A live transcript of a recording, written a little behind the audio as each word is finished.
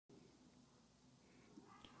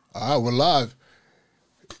All right, we're live.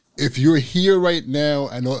 If you're here right now,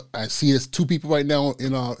 I know I see there's two people right now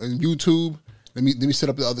in YouTube. Let me set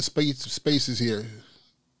up the other spaces here.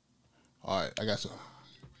 All right, I got some.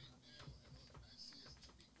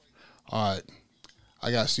 All right,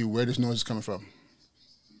 I gotta see where this noise is coming from.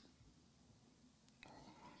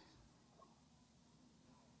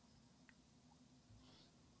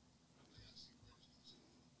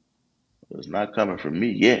 It's not coming from me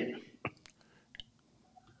yet.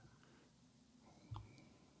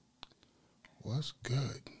 What's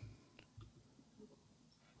good?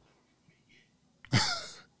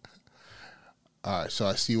 All right, so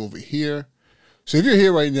I see over here. So if you're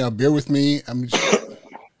here right now, bear with me. I'm just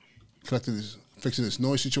fixing this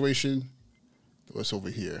noise situation. What's over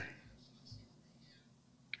here?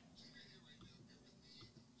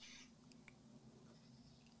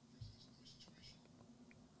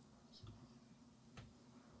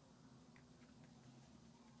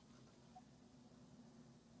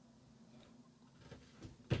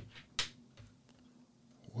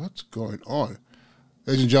 What's going on?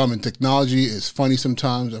 Ladies and gentlemen, technology is funny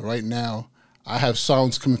sometimes. And right now, I have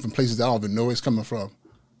sounds coming from places that I don't even know where it's coming from.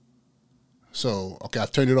 So, okay,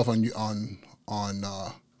 I've turned it off on.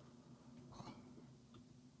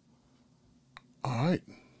 All right,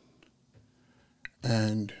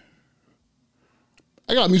 and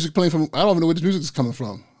I got music playing from. I don't even know where this music is coming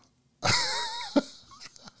from.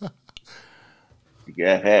 You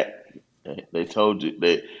got hacked. They told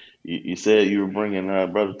you you said you were bringing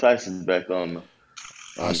Brother Tyson back I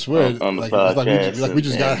swear, on the like it's podcast, like we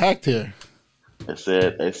just got and hacked here.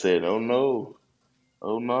 they said, oh no,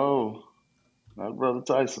 oh no, not Brother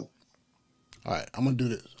Tyson. All right, I'm gonna do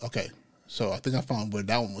this. Okay, so I think I found where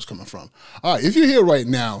that one was coming from. All right, if you're here right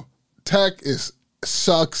now, tech is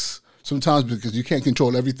sucks sometimes because you can't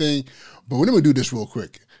control everything. But we're gonna do this real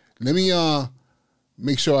quick. Let me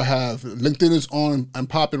make sure I have LinkedIn is on and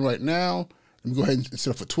popping right now. Let me go ahead and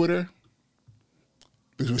set up for Twitter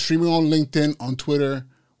because we're streaming on LinkedIn, on Twitter.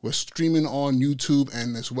 We're streaming on YouTube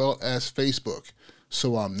and as well as Facebook.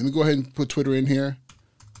 So let me go ahead and put Twitter in here.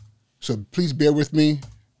 So please bear with me.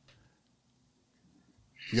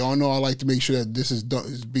 Y'all know I like to make sure that this is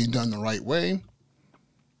being done the right way.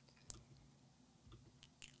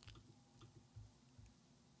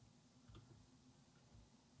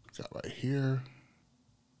 Got right here.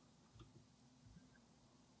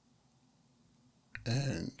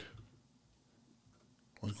 And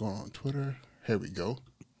what's going on Twitter? Here we go.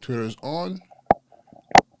 Twitter is on.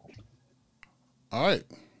 All right.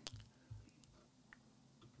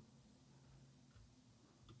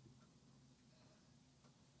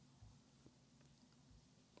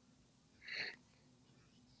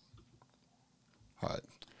 All right.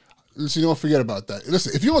 Listen, don't forget about that.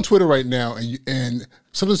 Listen, if you're on Twitter right now and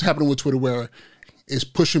something's happening with Twitter where it's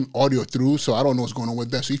pushing audio through, so I don't know what's going on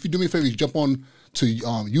with that. So if you do me a favor, you jump on to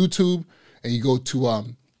YouTube and you go to UL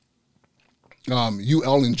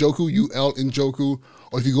Njoku,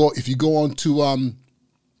 or if you go on to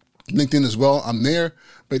LinkedIn as well, I'm there.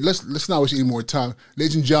 But let's not waste any more time,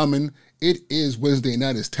 ladies and gentlemen. It is Wednesday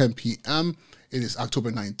night. It's 10 p.m. It is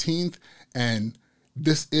October 19th, and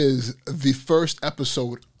this is the first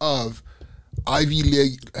episode of Ivy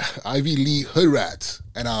League Hood Rats,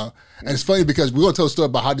 and it's funny because we're gonna tell a story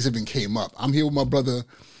about how this even came up. I'm here with my brother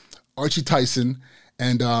Archie Tyson,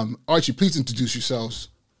 and Archie, please introduce yourself.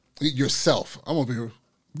 I'm over here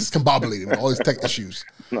discombobulated with all these tech issues.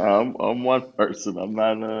 No, I'm one person. I'm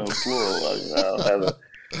not plural. I don't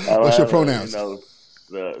What's your have pronouns?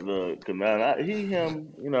 the command. He, him,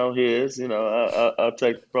 his. I'll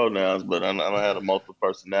take the pronouns, but I don't have the multiple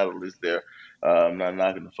personalities there. I'm not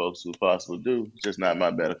knocking the folks who possibly do. It's just not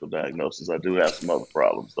my medical diagnosis. I do have some other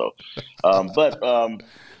problems though. But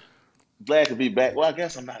glad to be back. Well, I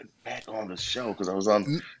guess I'm not back on the show because I was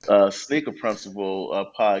on Sneaker Principle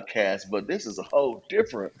podcast, but this is a whole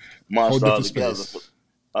different Whole monster different altogether. space.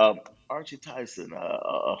 Archie Tyson,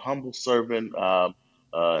 a humble servant,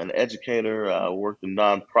 an educator, worked in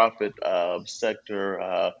nonprofit sector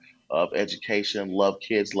of education, love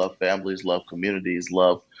kids, love families, love communities,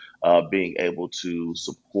 love being able to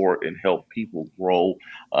support and help people grow,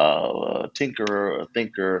 a tinkerer, a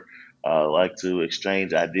thinker, like to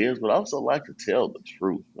exchange ideas, but also like to tell the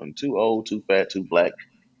truth. I'm too old, too fat, too black,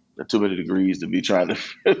 too many degrees to be trying to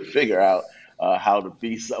figure out how to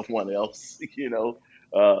be someone else,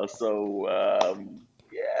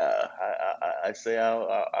 yeah, I say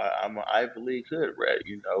I'm an Ivy League hood rat.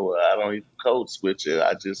 I don't even code switch it.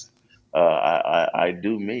 I just I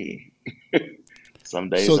do me. Some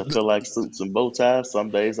days So I feel like suits and bow ties.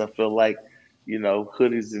 Some days I feel like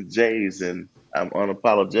hoodies and J's, and I'm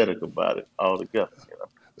unapologetic about it altogether.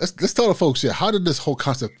 let's tell the folks here. How did this whole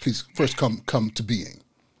concept please first come to being?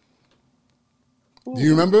 Do you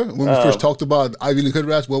Ooh. remember when we first talked about Ivy League hood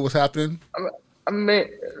rats? What was happening? I mean, I mean,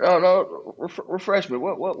 no, no, refresh me.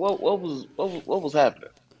 What was happening?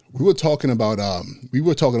 We were talking about our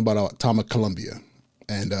time at Columbia,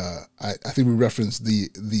 and I think we referenced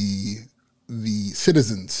the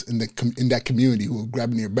citizens in that community who were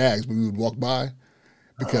grabbing their bags when we would walk by,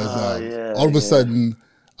 because Yeah, all of a yeah. sudden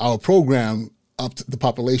our program upped the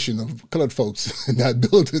population of colored folks in that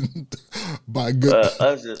building by a good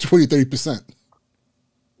Let's just 20-30%.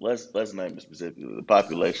 let's name it specifically the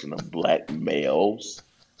population of black males,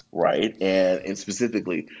 right? And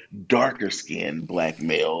specifically darker skinned black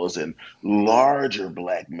males and larger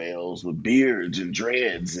black males with beards and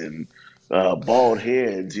dreads and bald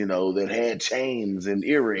heads, that had chains and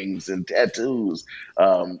earrings and tattoos.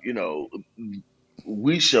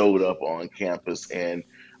 We showed up on campus and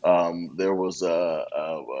there was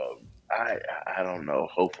I I don't know.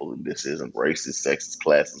 Hopefully, this isn't racist, sexist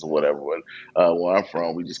classes or whatever. But where I'm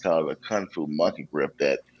from, we just call it a kung fu monkey grip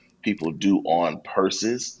that people do on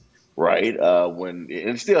purses, right? When and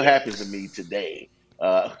it still happens to me today.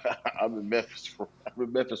 Uh, I'm in Memphis. I'm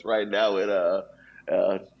in Memphis right now at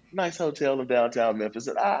a nice hotel in downtown Memphis,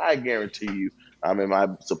 and I guarantee you, I'm in my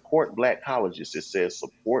support black colleges. It says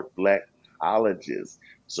support black colleges.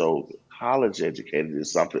 So college educated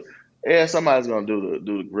is something. Yeah, somebody's gonna do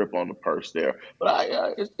the grip on the purse there, but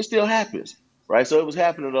it still happens, right? So it was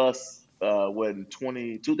happening to us when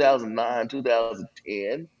 2009,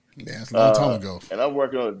 2010, Yeah, that's a long time ago. and I'm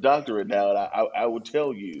working on a doctorate now, and I would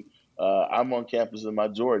tell you, I'm on campus in my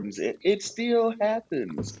Jordans. It still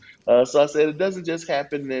happens. So I said it doesn't just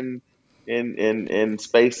happen in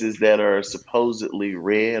spaces that are supposedly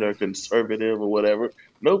red or conservative or whatever.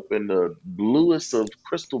 Nope, in the bluest of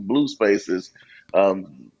crystal blue spaces,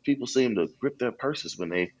 people seem to grip their purses when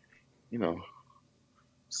they, you know,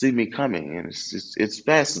 see me coming, and it's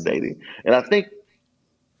fascinating. And I think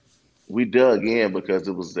we dug in because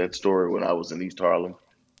it was that story when I was in East Harlem,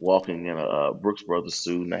 walking in a Brooks Brothers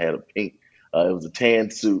suit, and I had a pink. It was a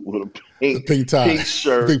tan suit with a The pink pink tie, pink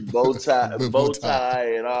shirt, big bow bow tie.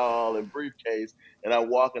 tie, and all, and briefcase. And I'm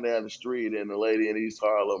walking down the street, and the lady in East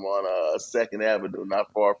Harlem on Second Avenue,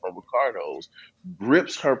 not far from Ricardo's,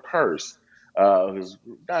 grips her purse. It's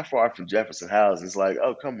not far from Jefferson House. It's like,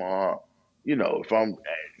 oh, come on, if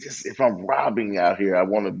I'm robbing out here, I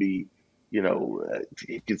want to be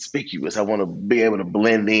conspicuous. I want to be able to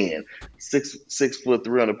blend in. 6 foot,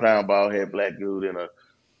 300 pound bald head black dude in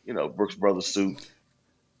a Brooks Brothers suit,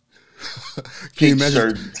 Can you pink imagine?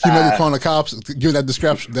 shirt and Can you imagine tie. calling the cops, giving that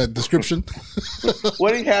description? That description.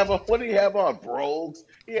 What do you have on? What do you have on? Brogues.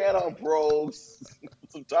 He had on brogues,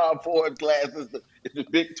 some Tom Ford glasses. The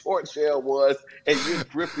big torch shell was, and you're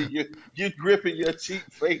gripping your cheap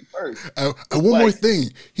fake purse. And It's one more like,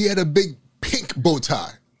 thing, he had a big pink bow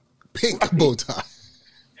tie. Pink bow right. tie.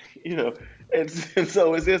 you know, and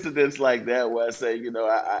so it's incidents like that where I say,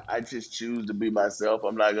 I just choose to be myself.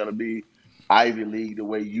 I'm not gonna be Ivy League the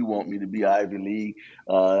way you want me to be Ivy League.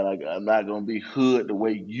 I'm not gonna be hood the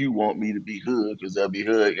way you want me to be hood because they'll be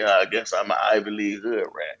hood. I guess I'm an Ivy League hood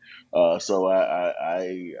rat. So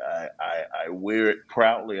I wear it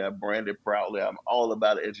proudly. I brand it proudly. I'm all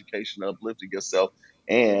about education, uplifting yourself,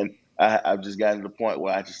 and I've just gotten to the point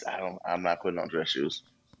where I'm not putting on dress shoes.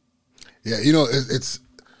 Yeah,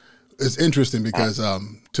 it's interesting because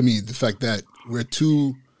to me the fact that we're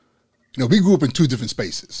two, we grew up in two different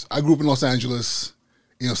spaces. I grew up in Los Angeles,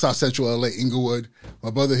 South Central LA, Inglewood. My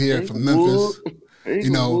brother here from Inglewood, Memphis,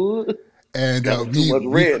 you know, Inglewood. and Got too much we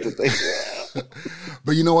red to think. Yeah,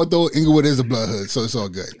 but you know what though, Inglewood is a blood hood, so it's all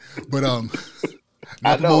good. But I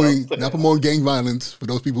not know. I'm promoting not saying. promoting gang violence for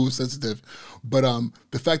those people who are sensitive. But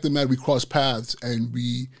the fact of the matter, we crossed paths and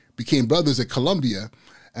we became brothers at Columbia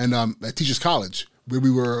and at Teachers College, where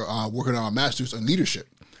we were working on our masters in leadership.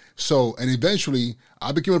 So, and eventually,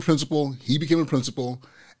 I became a principal. He became a principal,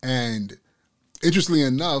 and interestingly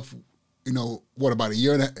enough, what about a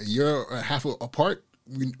year and a half apart,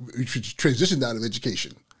 we transitioned out of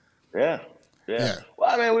education. Yeah, yeah. Yeah, Well,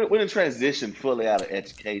 I mean, we didn't transition fully out of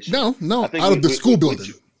education. no, I no, think out of the school we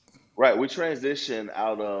building. right. We transitioned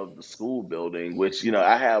out of the school building, which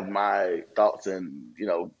I have my thoughts and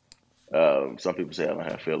some people say I don't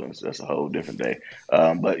have feelings. That's a whole different day.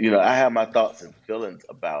 But I have my thoughts and feelings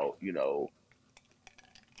about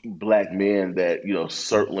black men that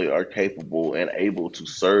certainly are capable and able to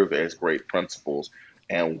serve as great principals,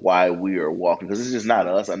 and why we are walking, because it's just not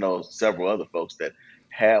us. I know several other folks that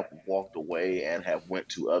have walked away and have went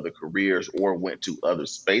to other careers or went to other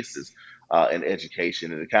spaces in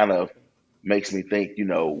education, and it kind of makes me think,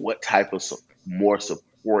 what type of more support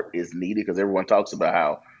support is needed because everyone talks about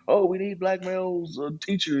how, oh, we need black males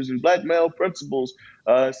teachers and black male principals.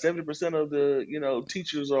 70% of the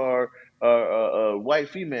teachers are white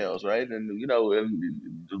females, right? And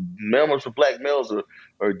the numbers for black males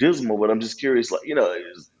are dismal. But I'm just curious, like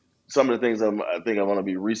some of the things I think I want to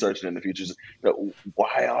be researching in the future is,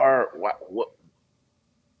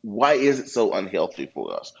 why is it so unhealthy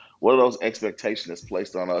for us? What are those expectations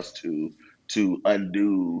placed on us to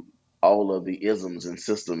undo all of the isms and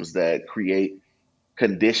systems that create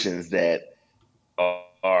conditions that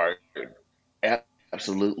are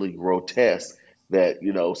absolutely grotesque that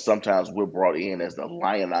sometimes we're brought in as the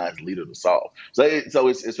lionized leader to solve. So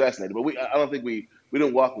it's fascinating. But I don't think we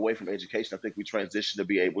didn't walk away from education. I think we transitioned to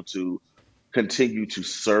be able to continue to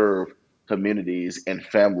serve communities and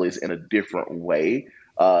families in a different way.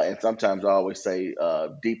 And sometimes I always say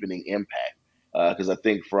deepening impact, because I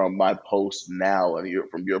think from my post now and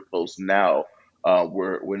from your post now,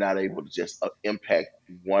 we're not able to just impact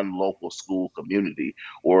one local school community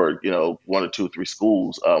or one or two or three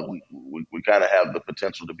schools. We kind of have the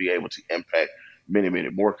potential to be able to impact many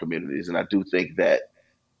more communities, and I do think that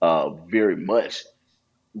very much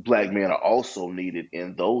black men are also needed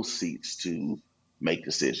in those seats to make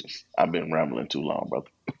decisions. I've been rambling too long, brother.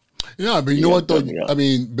 Yeah, but you You know got to what though? cut me I off.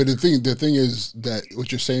 mean, but the thing is that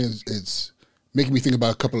what you're saying is it's making me think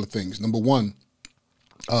about a couple of things. Number one,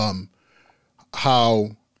 how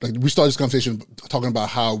like we started this conversation talking about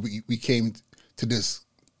how we came to this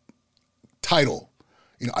title,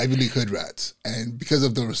 Ivy League hood rats, and because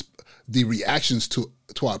of the reactions to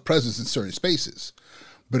our presence in certain spaces.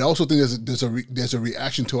 But I also think there's a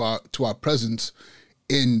reaction to our presence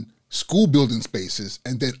in school building spaces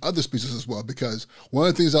and then other spaces as well. Because one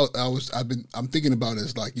of the things I'm thinking about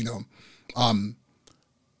is like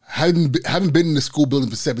having been in the school building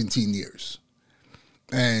for 17 years.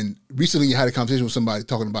 And recently, I had a conversation with somebody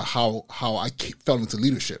talking about how I fell into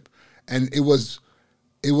leadership, and it was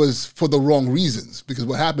for the wrong reasons. Because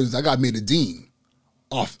what happened is I got made a dean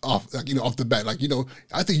off off the bat. Like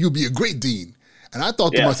I think you'd be a great dean, and I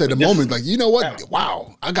thought to Yeah, myself at the this is moment, like you know what, handle,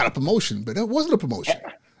 wow, I got a promotion, but it wasn't a promotion.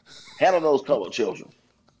 handle those colored children,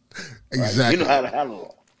 right? You know Exactly, how to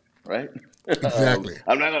handle them, right? exactly.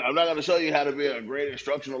 I'm not gonna show you how to be a great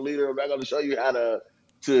instructional leader. I'm not gonna show you how to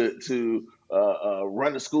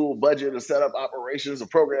run the school budget and set up operations and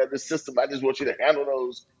program this system. I just want you to handle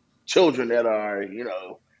those children that are,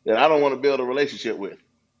 that I don't want to build a relationship with.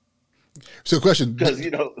 So, question. Because,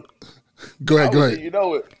 Go ahead. Go obviously,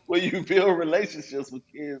 ahead. when you build relationships with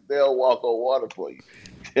kids, they'll walk on water for you.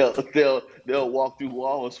 They'll walk through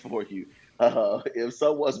walls for you. If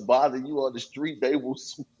someone's bothering you on the street, they will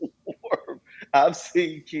swarm. I've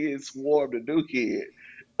seen kids swarm the new kid.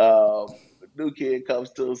 The new kid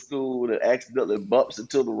comes to a school and accidentally bumps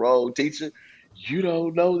into the wrong teacher. You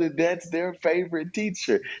don't know that that's their favorite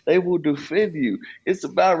teacher. They will defend you. It's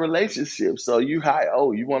about relationships. So you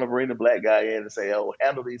want to bring the black guy in and say, oh,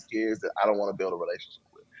 handle these kids that I don't want to build a relationship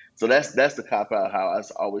with. So that's the cop out how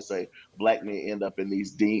always say black men end up in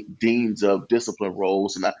these deans of discipline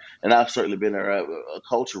roles, and I've certainly been in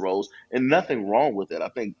culture roles, and nothing wrong with it. I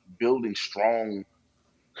think building strong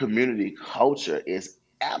community culture is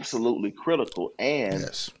absolutely critical, and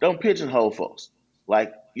Yes. don't pigeonhole folks.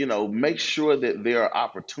 Like, make sure that there are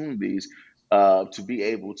opportunities to be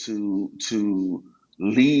able to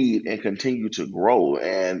lead and continue to grow.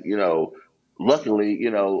 And luckily,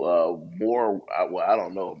 more. Well, I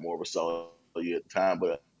don't know, more was saw you at the time,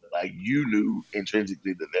 but like you knew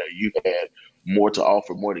intrinsically that you had more to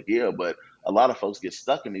offer, more to give. But a lot of folks get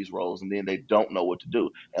stuck in these roles and then they don't know what to do.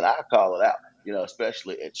 And I call it out,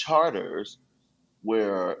 especially at charters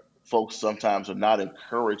where folks sometimes are not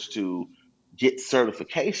encouraged to get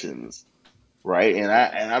certifications, right? And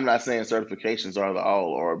I'm not saying certifications are the all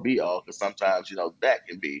or be all, because sometimes that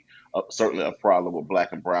can be certainly a problem with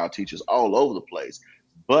black and brown teachers all over the place.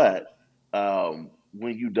 But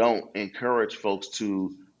when you don't encourage folks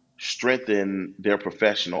to strengthen their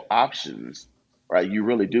professional options, right, you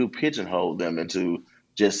really do pigeonhole them into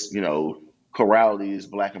just corral these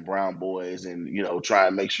black and brown boys and try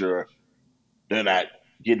and make sure they're not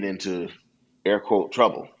getting into air quote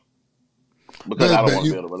trouble because I don't But want to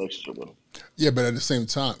you, build a relationship with them. yeah, but at the same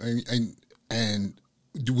time, and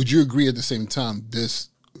would you agree at the same time this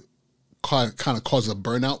kind of causes a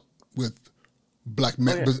burnout with black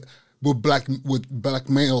Oh men, yeah. with black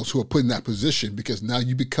males who are put in that position because now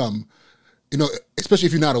you become, especially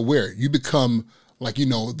if you're not aware, you become like the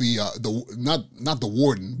not the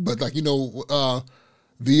warden, but like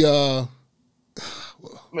the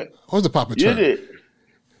Man, what's the proper you term? did.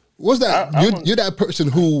 What's that? I'm a, You're that person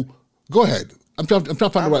who. Go ahead. I'm trying to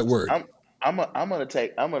find the I'm right a, word. I'm I'm gonna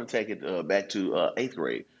take it back to eighth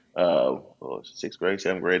grade, or sixth grade,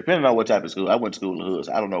 seventh grade, depending on what type of school. I went to school in the hoods.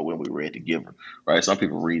 I don't know when we read to Giver, right? Some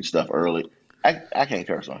people read stuff early. I can't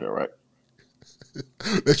curse on here, right?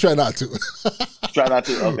 Let's try not to. Try not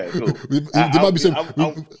to. Okay, cool. There might be some.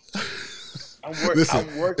 Listen, I'm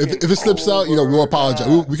if working it slips out, we'll apologize.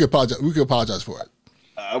 overtime. We can apologize. We can apologize for it.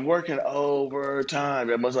 I'm working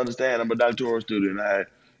overtime. I must understand. I'm a doctoral student.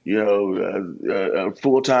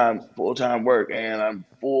 Full time work, and I'm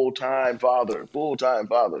full time father,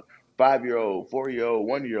 5 year old, 4 year old,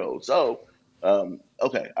 1 year old. So,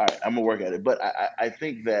 okay, all right, I'm gonna work at it. But I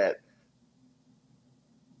think that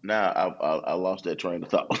now I lost that train of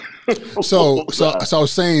thought. So, What was I? I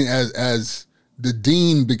was saying, as the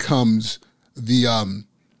dean becomes the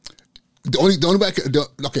only back.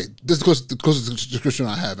 Okay, this is the closest description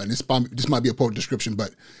I have, and this might be a poor description, but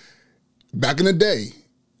back in the day,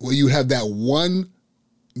 where you have that one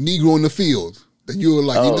Negro in the field that you were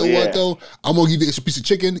like, you Oh know what yeah, though, I'm gonna give you this piece of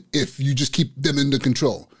chicken if you just keep them under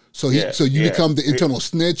control. yeah, So you yeah, become the internal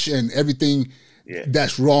snitch and everything yeah.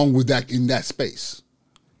 that's wrong with that in that space.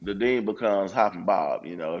 The dean becomes Hopping Bob.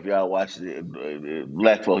 If y'all watch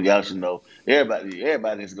Black folk, y'all should know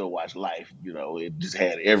everybody needs to go watch Life. It just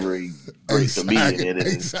had every great comedian Exactly, in it,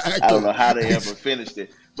 and I don't exactly. know how they ever finished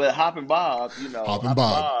it. But Hopping Bob, Hopping Hopping Bob.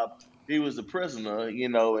 Bob, he was a prisoner,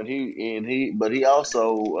 but he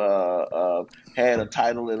also had a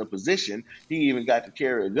title and a position. He even got to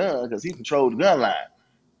carry a gun because he patrolled the gun line.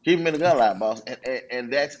 Keep him in the gun line, boss.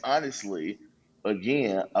 And that's honestly,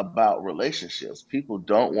 again, about relationships. People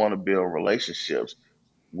don't want to build relationships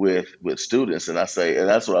with students, and that's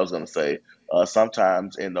what I was going to say.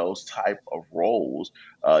 Sometimes in those type of roles,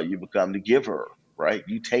 you become the giver, right?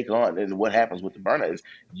 You take on, and what happens with the burnout is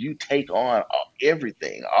you take on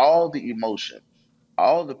everything, all the emotion,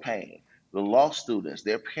 all the pain, the lost students,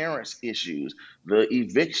 their parents' issues, the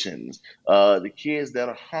evictions, the kids that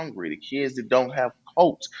are hungry, the kids that don't have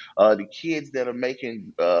coats, the kids that are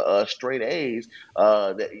making straight A's.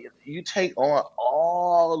 That you take on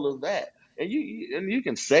all of that, and you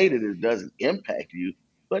can say that it doesn't impact you,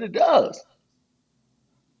 but it does.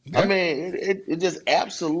 I Yeah. mean, it just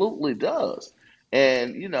absolutely does.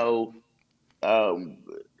 And um,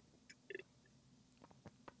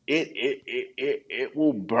 it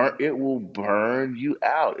will burn you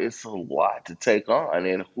out. It's a lot to take on.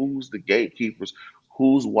 And who's the gatekeepers?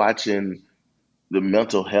 Who's watching the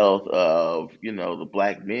mental health of the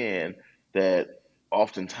black men that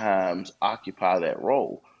oftentimes occupy that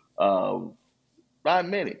role? Um, Not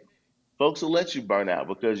many folks will let you burn out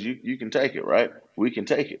because you can take it, right? We can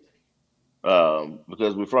take it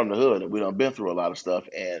because we're from the hood and we done been through a lot of stuff,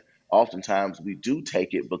 and oftentimes we do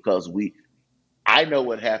take it because we I know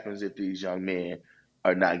what happens if these young men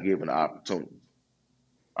are not given the opportunity.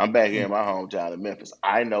 I'm back here in my hometown in Memphis.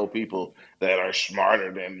 I know people that are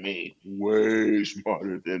smarter than me, way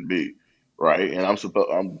smarter than me, right? And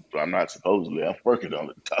I'm not supposedly I'm working on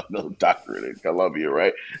a doctorate in Columbia,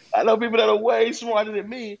 right? I know people that are way smarter than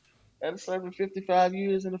me that are serving 55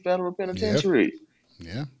 years in the federal Yeah. penitentiary.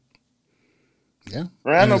 Yeah. Yeah.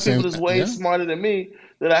 Right? I And the know people same. that's way Yeah. smarter than me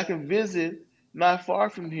that I can visit not far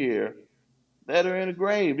from here that are in the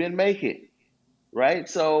grave, didn't make it. Right?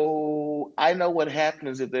 So I know what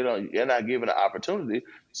happens if they're not given an opportunity.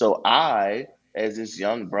 So I, as this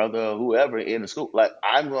young brother, whoever in the school, like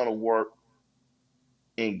I'm gonna work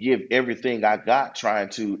and give everything I got trying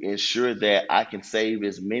to ensure that I can save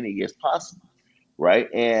as many as possible. Right?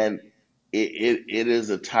 And it is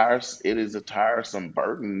a tiresome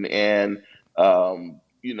burden, and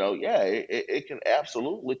yeah, it can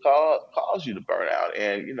absolutely cause you to burn out,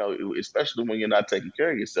 and especially when you're not taking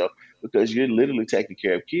care of yourself, because you're literally taking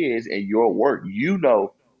care of kids and your work.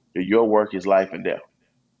 That your work is life and death.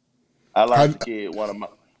 I How, lost a kid.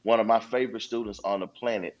 One of my favorite students on the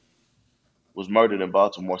planet was murdered in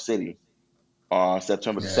Baltimore City on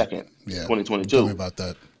September the yeah. 2nd, Yeah. You told me 2022. about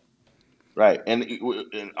that. Right,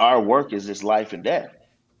 and our work is just life and death.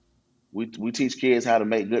 We teach kids how to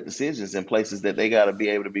make good decisions in places that they got to be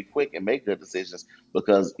able to be quick and make good decisions,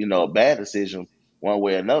 because a bad decision one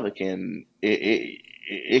way or another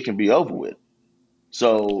it can be over with.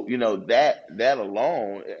 So that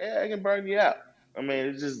alone, it can burn you out. I mean,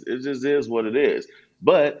 it just is what it is.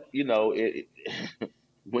 But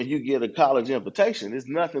when you get a college invitation, it's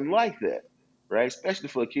nothing like that, right? Especially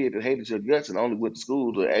for a kid that hated your guts and only went to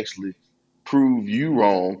school to actually prove you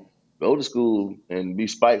wrong. Go to school and be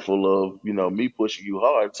spiteful of me pushing you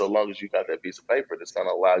hard, so long as you got that piece of paper that's going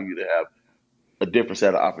to allow you to have a different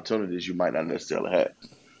set of opportunities you might not necessarily have.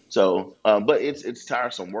 So, but it's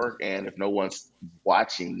tiresome work, and if no one's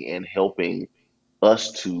watching and helping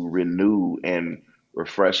us to renew and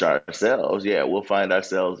refresh ourselves, yeah, we'll find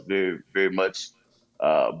ourselves very, very much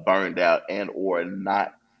burned out and or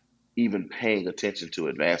not even paying attention to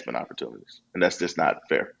advancement opportunities, and that's just not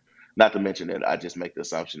fair. Not to mention that I just make the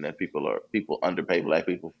assumption that people underpay black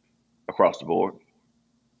people across the board,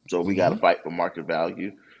 so we got to Hmm. fight for market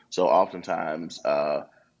value. So oftentimes,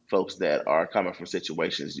 folks that are coming from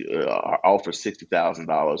situations are offered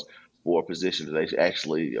 $60,000 for positions that they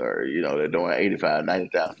actually are, they're doing 85,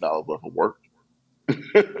 $90,000 worth of work,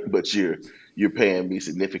 but you're paying me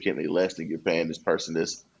significantly less than you're paying this person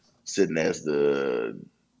that's sitting as the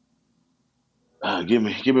give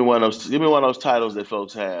me one of those titles that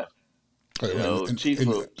folks have. Right, right. And Chief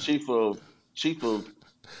of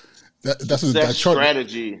that success chart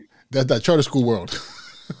strategy. that charter school world.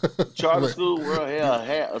 Charter Where school world,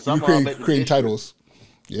 hell, you some of them at the creating district, titles.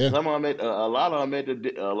 Yeah, some of them at a lot of them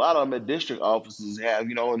a lot of them at district offices have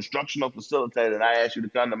instructional facilitator. And I ask you to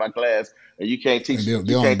come to my class, and and they teach can't this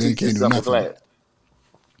do simple nothing. class.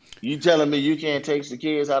 You telling me you can't teach the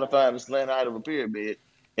kids how to find the slant height of a pyramid,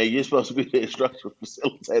 and you're supposed to be the instructional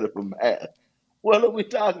facilitator for math? What are we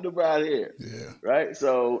talking about here? Yeah. Right?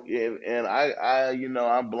 So, yeah, and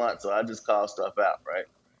I'm blunt, so I just call stuff out, right?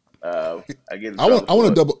 I get in trouble for it.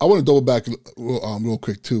 I want to double back real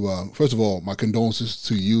quick too. First of all, my condolences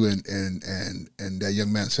to you and that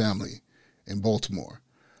young man's family in Baltimore.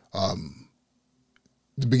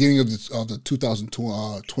 The beginning of the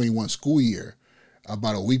 2021 school year,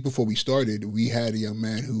 about a week before we started, we had a young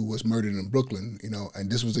man who was murdered in Brooklyn.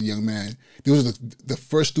 And this was a young man. This was the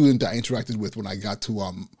first student that I interacted with when I got to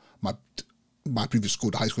my my previous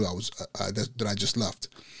school, the high school that I just left,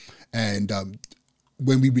 and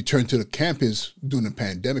when we returned to the campus during the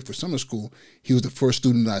pandemic for summer school, he was the first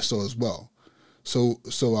student that I saw as well.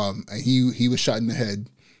 And he was shot in the head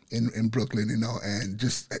in Brooklyn, and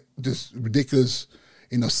just ridiculous,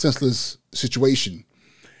 senseless situation.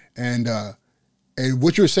 And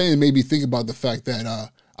what you're saying made me think about the fact that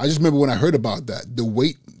I just remember when I heard about that, the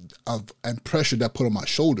weight of and pressure that put on my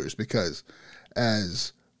shoulders, because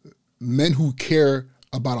as men who care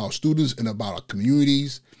about our students and about our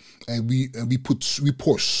communities, and we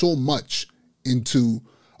pour so much into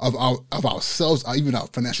of ourselves, even our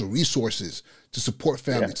financial resources to support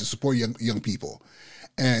Yeah, families, to support young people.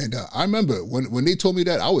 And I remember when they told me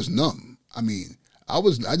that, I was numb. I mean, I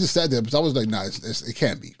just sat there because I was like, nah, it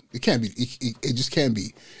can't be. It can't be. It just can't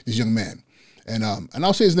be this young man. And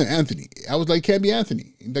I'll say his name, Anthony. I was like, it can't be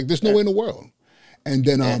Anthony. Like, there's no yeah, way in the world. And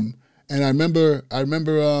then yeah, and I remember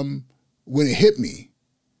when it hit me,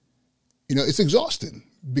 it's exhausting,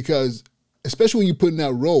 because especially when you put in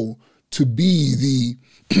that role to be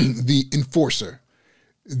the enforcer,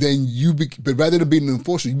 then but rather than being an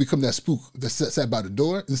enforcer, you become that spook that sat by the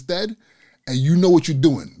door instead, and you know what you're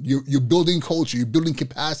doing. You're building culture, you're building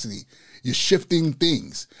capacity, you're shifting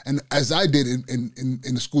things, and as I did in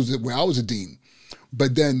the schools where I was a dean.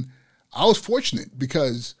 But then I was fortunate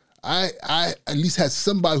because I at least had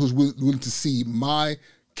somebody who's willing to see my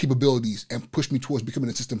capabilities and push me towards becoming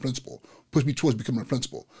an assistant principal, push me towards becoming a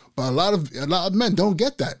principal. But a lot of men don't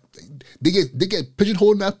get that. They get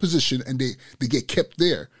pigeonholed in that position, and they get kept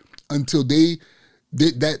there until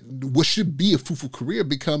that what should be a fruitful career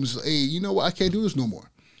becomes you know what, I can't do this no more.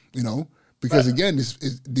 Because right. again,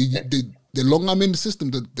 the longer I'm in the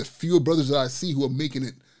system, the fewer brothers that I see who are making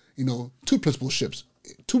it, to principalships,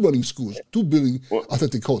 to running schools, to building Well,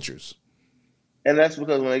 authentic cultures. and that's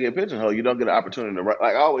because when they get pigeonholed, you don't get an opportunity to run.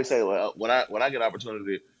 Like I always say, well, when I get an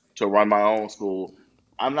opportunity to run my own school,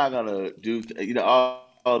 I'm not gonna do all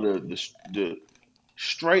the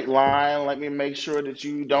straight line. Let me make sure that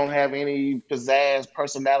you don't have any pizzazz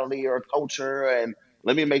personality or culture, and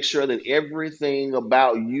let me make sure that everything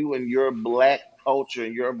about you and your black culture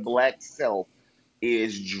and your black self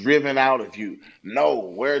is driven out of you. No,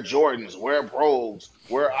 wear Jordans, wear Brogues,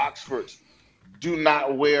 wear Oxfords. Do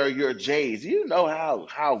not wear your J's. You know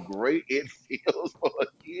how great it feels for a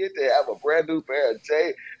kid to have a brand new pair of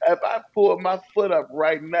J's. If I pull my foot up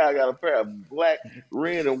right now, I got a pair of black,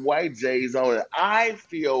 red, and white J's on it. I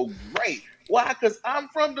feel great. Why? Because I'm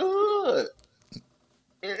from the hood.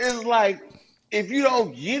 It's like if you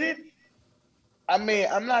don't get it, I mean,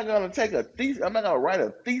 I'm not gonna take a thesis. I'm not gonna write a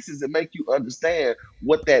thesis and make you understand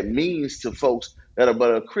what that means to folks that are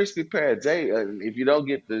but a crispy pair of J. If you don't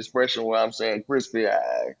get the expression where I'm saying crispy,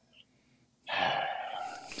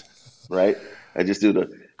 right? I just do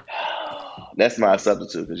the. That's my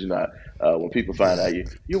substitute because when people find Yeah.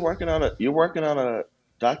 out you're working on a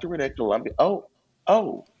doctorate at Columbia. Oh,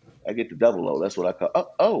 I get the double O. That's what I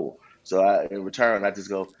call. Oh. So in return I just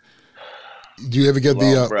go Do you ever get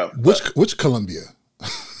the long breath. which Columbia?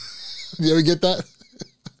 You ever get that?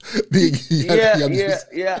 Yeah, yeah,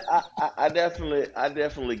 yeah. I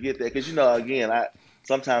definitely get that because again, I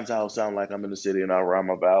sometimes I'll sound like I'm in the city and I'll rhyme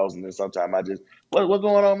my vowels, and then sometimes I just what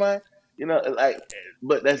going on, man? Like,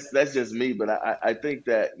 but that's just me. But I think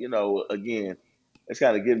that again, it's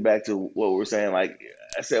kind of getting back to what we were saying. Like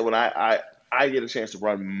I said, when I get a chance to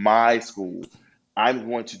run my school, I'm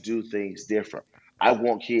going to do things different. I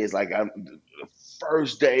want kids like I'm the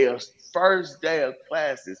first day of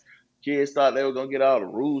classes. Kids thought they were gonna get all the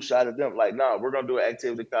rules shot at them. Like, no, we're gonna do an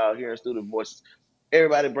activity called hearing student voices.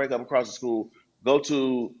 Everybody break up across the school. Go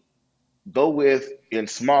to go with in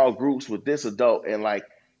small groups with this adult, and like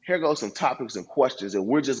here goes some topics and questions, and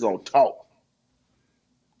we're just gonna talk.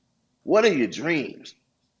 What are your dreams?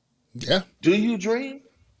 Yeah. Do you dream?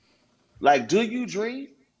 Like, do you dream?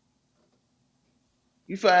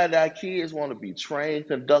 You find out kids want to be train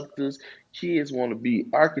conductors, kids want to be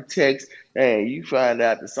architects, and you find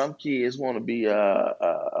out that some kids want to be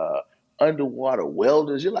underwater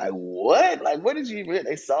welders. You're like, what? Like, where did you even?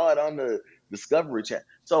 They saw it on the Discovery Channel.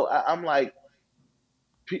 So I'm like,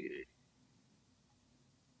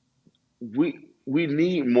 we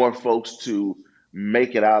need more folks to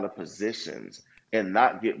make it out of positions and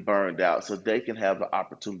not get burned out, so they can have the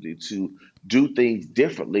opportunity to do things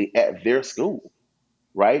differently at their school,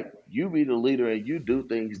 right? You be the leader and you do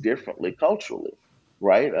things differently culturally,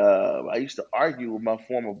 right? I used to argue with my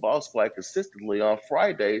former boss quite consistently on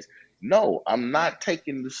Fridays. No, I'm not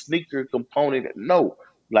taking the sneaker component. No,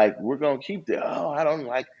 like we're gonna keep that. Oh, I don't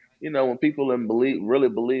like, when people really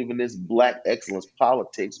believe in this black excellence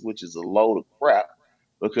politics, which is a load of crap,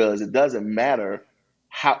 because it doesn't matter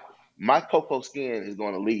how my cocoa skin is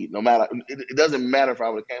going to lead. No matter, it doesn't matter if I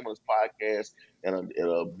would have came on this podcast in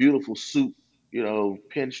a beautiful suit,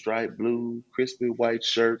 pinstripe blue, crispy white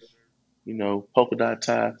shirt, polka dot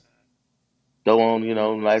tie, throw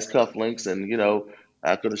on, nice cufflinks, and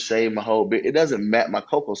I could have shaved my whole beard. It doesn't matter. My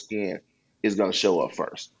cocoa skin is going to show up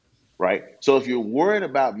first, right? So if you're worried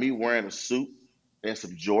about me wearing a suit and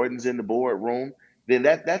some Jordans in the boardroom, then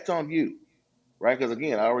that's on you, right? Because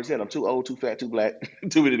again, I already said I'm too old, too fat, too black,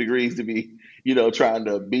 too many degrees to be, trying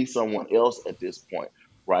to be someone else at this point,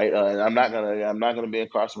 right? And I'm not gonna be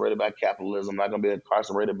incarcerated by capitalism. I'm not gonna be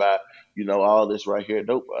incarcerated by, all this right here.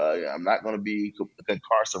 Nope. I'm not gonna be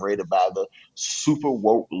incarcerated by the super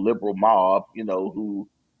woke liberal mob, who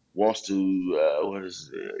wants to.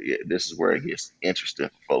 Yeah, this is where it gets interesting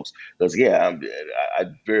for folks, because yeah, I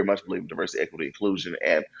very much believe in diversity, equity, inclusion,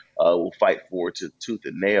 and will fight for it to tooth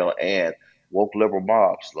and nail. And woke liberal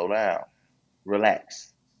mob, slow down,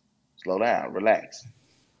 relax, slow down, relax.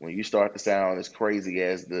 When you start to sound as crazy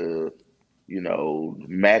as the,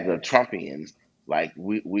 MAGA Trumpians, like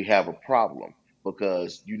we have a problem,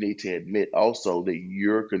 because you need to admit also that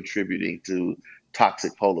you're contributing to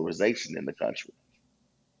toxic polarization in the country,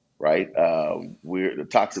 right? We're the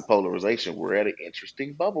toxic polarization. We're at an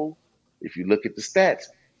interesting bubble. If you look at the stats,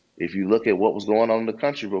 if you look at what was going on in the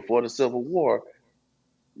country before the Civil War,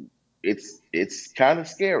 it's kind of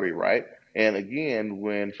scary, right? And again,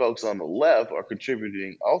 when folks on the left are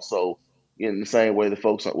contributing also in the same way the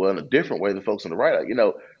folks, well, in a different way the folks on the right are,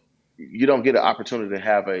 you don't get an opportunity to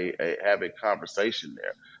have a conversation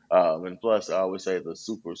there. And plus, I always say the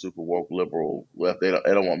super woke liberal left, they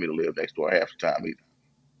don't want me to live next door half the time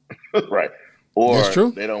either, right? That's Or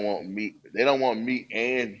true. they don't want me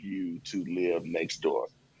and you to live next door.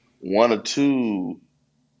 One or two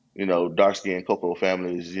dark skinned cocoa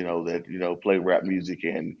families, that, play rap music,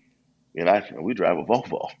 and we drive a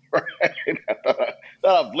Volvo, right?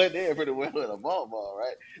 I blend in pretty well in a Volvo,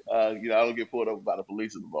 right? I don't get pulled over by the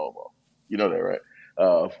police in the Volvo. You know that,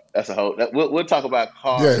 right? That's a whole, we'll talk about Yeah,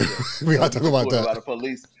 cars that we gotta don't talk get about pulled over that. by the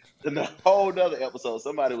police. In a whole nother episode,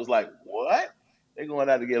 somebody was like, what? They're going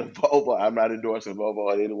out to get a Volvo. I'm not endorsing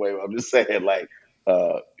Volvo in any way. I'm just saying, like,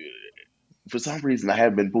 uh, for some reason, I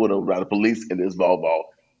haven't been pulled over by the police in this Volvo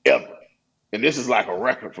ever. And this is like a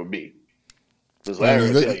record for me. Because I Larry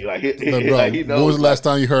mean, will tell you, like, but like bro, he when was knows, the like, last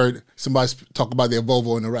time you heard somebody talk about their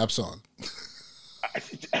Volvo in a rap song?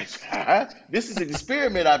 this is an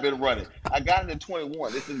experiment I've been running. I got it in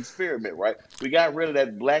 21. This is an experiment, right? We got rid of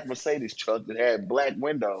that black Mercedes truck that had black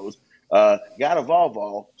windows. Got a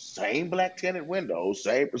Volvo, same black tinted windows,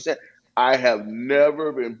 same percent. I have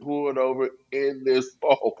never been pulled over in this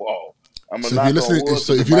Volvo. I'm gonna So if you're knock on listening, wood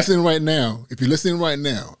so because the if you're mic. listening right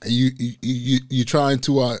now, and you're trying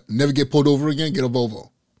to never get pulled over again, get a Volvo.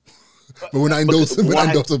 But Because we're not why?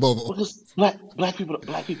 endorsing Volvo. Because black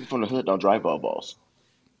people from the hood don't drive Volvos.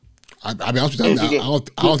 I be honest with you, And, I don't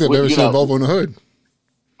think I've ever seen a Volvo in the hood.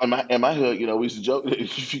 in my hood, we used to joke that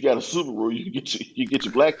if you got a Subaru, you get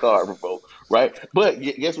your black card revoked, right? But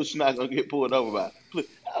guess what? You're not gonna get pulled over by.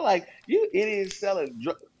 I'm like, you idiots selling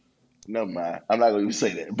drugs. Never mind. I'm not gonna even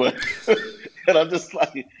say that. But and I'm just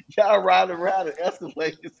like, y'all riding around in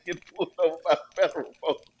Escalades get pulled over by federal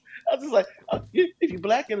folks. I was just like, if you're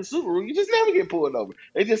black in a Subaru, you just never get pulled over.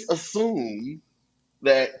 They just assume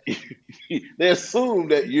that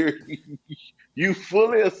you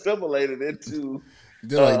fully assimilated into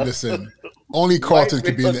They're like, uh, listen, only white Carlton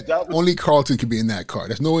could be in male that. dominance. Only Carlton could be in that car.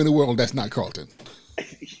 There's no way in the world that's not Carlton.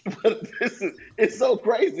 But it's so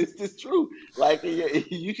crazy. It's just true. Like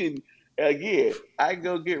you can again, I can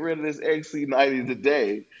go get rid of this XC90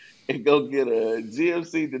 today and go get a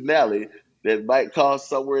GMC Denali that might cost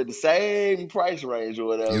somewhere in the same price range or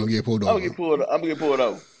You whatever. don't get pulled I'm gonna over. get pulled. I'm gonna get pulled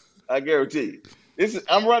over. I guarantee you.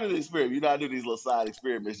 I'm running the experiment. I do these little side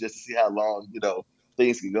experiments just to see how long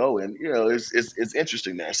things can go, and it's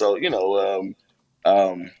interesting there. So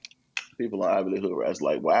um, people on Ivy League Hood Rats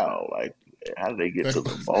like, wow, like how did they get to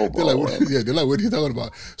the They're like, Bobo? what, yeah, they're like, what are you talking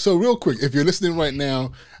about? So real quick, if you're listening right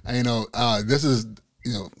now, this is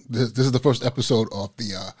this is the first episode of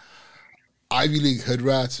the Ivy League Hood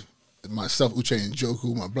Rats. Myself, Uche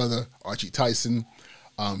Njoku, my brother Archie Tyson,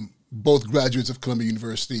 both graduates of Columbia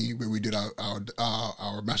University, where we did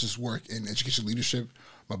our master's work in education leadership.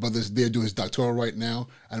 My brother's there doing his doctoral right now,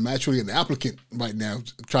 and I'm actually an applicant right now,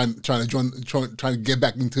 trying to get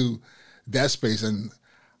back into that space. And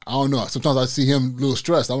I don't know. Sometimes I see him a little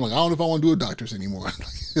stressed. I'm like, I don't know if I want to do a doctor's anymore.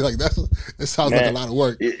 Like that sounds like a Man, lot of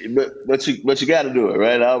work. but you got to do it,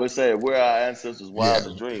 right? I always say, we're our ancestors' Yeah,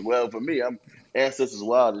 wildest dream. Well, for me, I'm ancestors'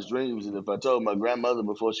 wildest dreams, and if I told my grandmother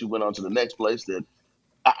before she went on to the next place that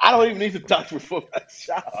I don't even need to doctor for my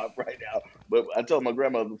job right now. But I told my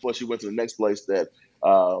grandmother before she went to the next place that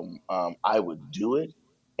I would do it.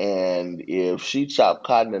 And if she chopped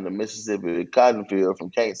cotton in the Mississippi cotton field from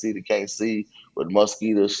can't see to can't see with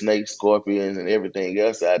mosquitoes, snakes, scorpions, and everything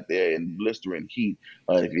else out there in blistering heat,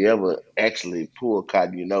 if you ever actually pull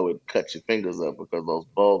cotton, it cuts your fingers up because those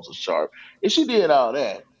bulbs are sharp. If she did all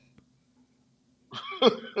that,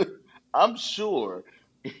 I'm sure,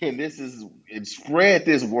 and spread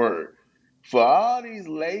this word for all these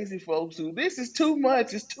lazy folks who this is too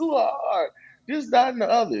much, it's too hard. This, that, and the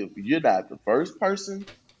other. You're not the first person.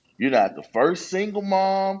 You're not the first single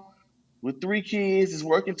mom with 3 kids is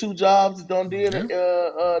working 2 jobs that don't did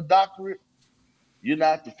yeah. a doctorate. You're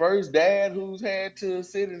not the first dad who's had to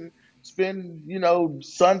sit and spend,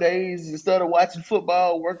 Sundays instead of watching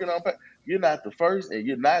football working on. You're not the first, and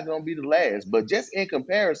you're not going to be the last. But just in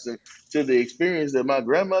comparison to the experience that my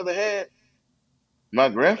grandmother had, my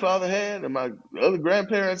grandfather had, and my other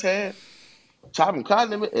grandparents had, chopping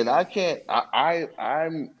cotton, and I can't.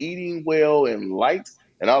 I'm eating well and light,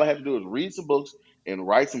 and all I have to do is read some books and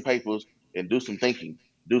write some papers and do some thinking,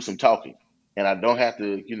 do some talking, and I don't have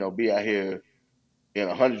to, be out here in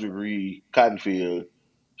 100-degree cotton field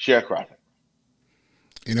sharecropping.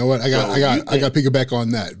 You know what? I got I So you got I got think, to piggyback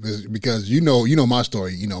on that because you know my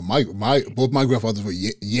story. My both my grandfathers were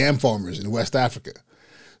yam farmers in West Africa.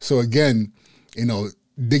 So again,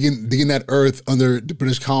 digging that earth under the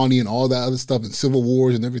British colony and all that other stuff and civil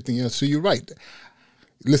wars and everything else. So you're right.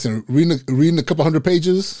 Listen, reading a couple hundred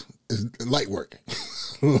pages is light work,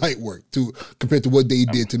 light work to compared to what they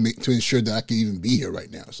did to ensure that I could even be here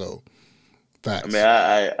right now. So I mean, facts.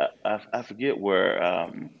 I forget where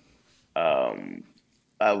um,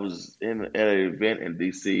 I was at an event in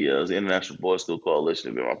DC. It was the International Boys School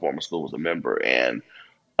Coalition event. My former school was a member, and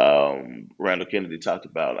Randall Kennedy talked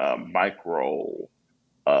about micro.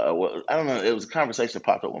 Well, I don't know. It was a conversation that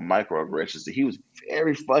popped up with microaggressions. He was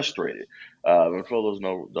very frustrated. And for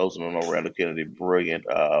those who don't know, Randall Kennedy, brilliant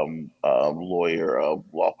lawyer,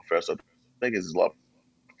 law professor. I think it's law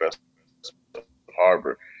professor at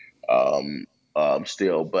Harvard. Um,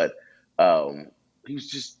 still, but um, he was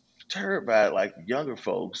just perturbed by like younger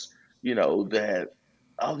folks, that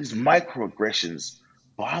all these microaggressions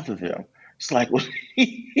bother them. It's like when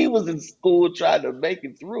he was in school trying to make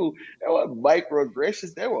it through, there were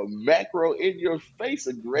microaggressions, there were macro in your face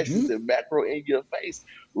aggressions Hmm. and macro in your face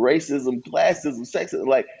racism, classism, sexism,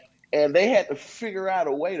 like, and they had to figure out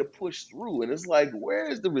a way to push through. And it's like, where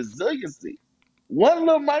is the resiliency? One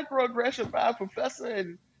little microaggression by a professor,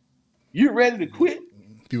 and you ready to quit?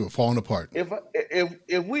 People falling apart.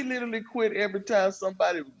 If we literally quit every time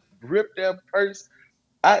somebody ripped their purse,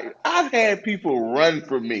 I've had people run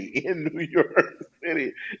from me in New York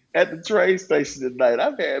City at the train station tonight.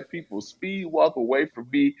 I've had people speed walk away from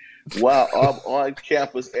me while I'm on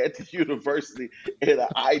campus at the university and an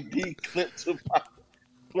ID clipped to my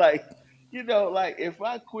like. like if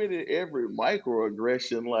I quitted every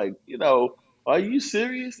microaggression, like, are you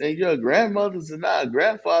serious? And your grandmothers and our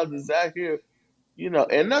grandfathers out here,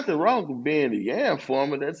 and nothing wrong with being a yam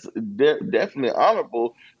farmer. That's definitely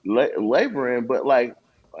honorable laboring. But like,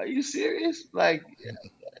 are you serious? Like,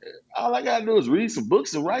 all I gotta do is read some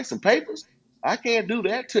books and write some papers. I can't do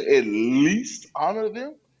that to at least honor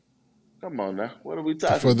them. Come on now, what are we to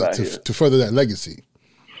talking further about to, here? to further that legacy.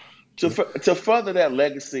 To further that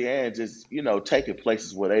legacy and just taking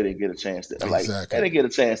places where they didn't get a chance to they Exactly. didn't get a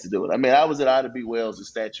chance to do it. I mean, I was at Ida B. Wells'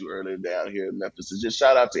 statue earlier down here in Memphis, and just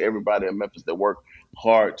shout out to everybody in Memphis that worked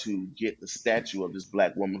hard to get the statue of this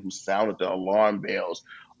black woman who sounded the alarm bells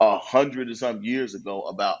 100 and some years ago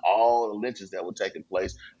about all the lynchings that were taking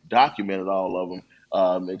place, documented all of them.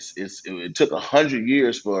 It took 100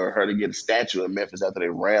 years for her to get a statue in Memphis after they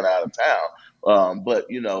ran out of town. But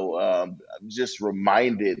I'm just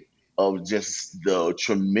reminded of just the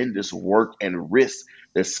tremendous work and risk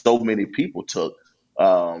that so many people took,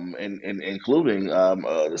 and including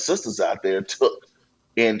the sisters out there took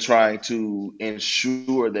in trying to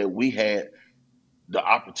ensure that we had the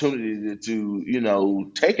opportunity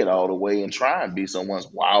to take it all away and try and be someone's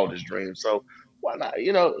wildest dream. So why not,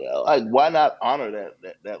 like why not honor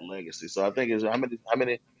that legacy? So I think it's how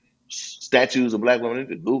many statues of black women. I need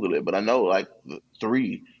to Google it, but I know like the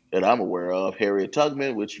three that I'm aware of. Harriet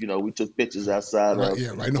Tubman, which we took pictures outside Right. of Yeah.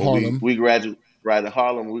 Right in when we Harlem. we graduated right in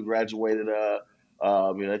Harlem. We graduated. I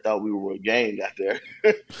thought we were a gang out there.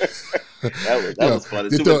 That Yo, was funny.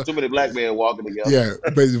 they Too thought. many black men walking together. Yeah.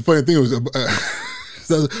 But the funny thing was,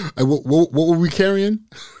 so, what were we carrying?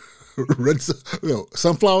 Red,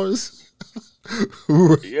 sunflowers.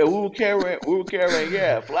 Yeah, we were carrying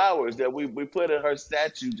flowers that we put in her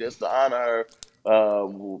statue just to honor her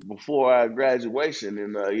before our graduation,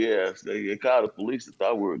 and yeah, they called the police and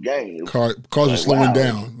thought we were a gang. It was Cars were like, slowing wow,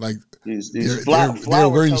 down. Like these they're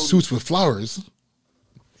wearing suits with flowers.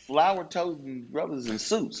 flower toting brothers in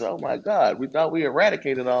suits. Oh my God, we thought we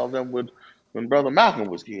eradicated all of them when Brother Malcolm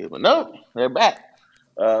was killed, but nope, they're back.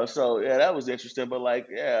 So yeah, that was interesting. But like,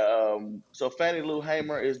 yeah, so Fannie Lou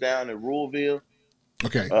Hamer is down in Ruleville,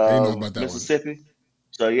 Okay, I didn't know about that one. Mississippi.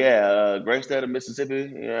 So yeah, great state of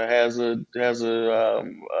Mississippi, has a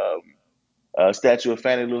statue of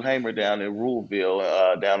Fannie Lou Hamer down in Ruleville,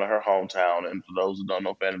 down in her hometown. And for those who don't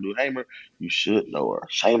know Fannie Lou Hamer, you should know her.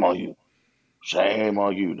 Shame on you. Shame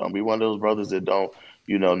on you. Don't be one of those brothers that don't,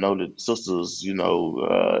 know that sisters,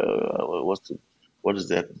 what is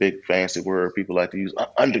that big fancy word people like to use?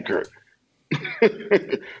 Undergird.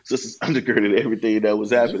 Sisters undergirded everything that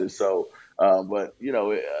was Yeah. happening. So, but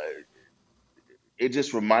it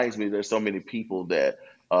just reminds me there's so many people that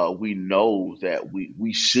we know that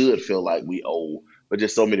we should feel like we owe, but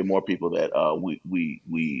just so many more people that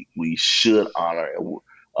we should honor,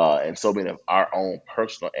 and so many of our own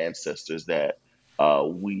personal ancestors that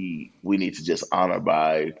we need to just honor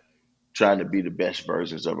by trying to be the best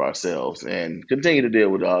versions of ourselves and continue to deal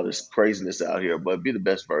with all this craziness out here, but be the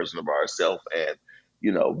best version of ourselves and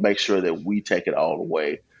make sure that we take it all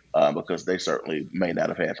away, because they certainly may not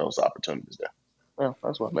have had those opportunities there. Well,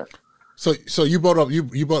 that's what I meant. So you brought up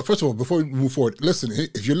you brought first of all before we move forward. Listen,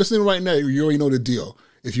 if you're listening right now, you already know the deal.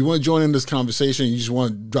 If you want to join in this conversation, you just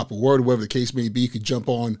want to drop a word, whatever the case may be, you could jump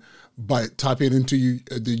on by typing into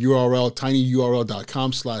the URL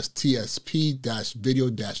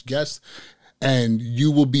tinyurl.com/tsp-video-guest, and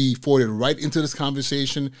you will be forwarded right into this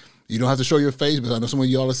conversation. You don't have to show your face, but I know some of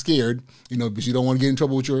y'all are scared, because you don't want to get in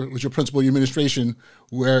trouble with your principal, your administration,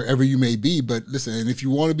 wherever you may be. But listen, and if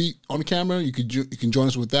you want to be on the camera, you can join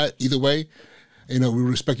us with that. Either way, we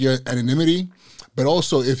respect your anonymity. But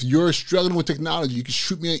also, if you're struggling with technology, you can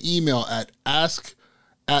shoot me an email at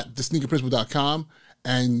ask@thesneakerprinciple.com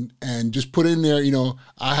and just put in there,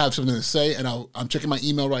 I have something to say, and I'm checking my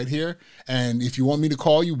email right here. And if you want me to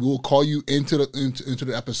call you, we'll call you into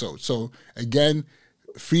the episode. So again,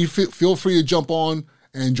 feel free to jump on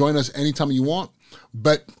and join us anytime you want.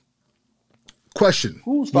 But question: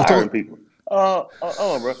 Who's firing people? Bro,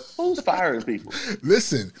 who's firing people?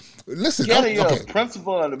 Listen. Kelly, you're Okay. a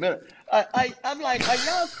principal in a minute. I'm like, are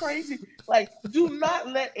y'all crazy? Like, do not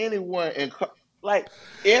let anyone like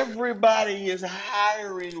everybody is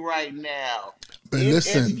hiring right now But in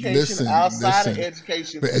listen. education, outside of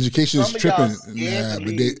education. But education is Some of y'all tripping. scared to But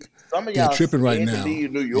leave. Some of they're y'all tripping right scared to now.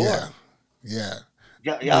 leave New York. Yeah.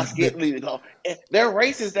 Y'all scared to leave to go. They're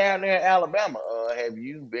racist down there in Alabama. Have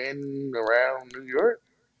you been around New York?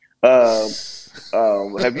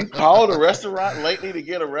 Have you called a restaurant lately to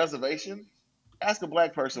get a reservation? Ask a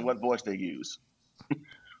black person what voice they use.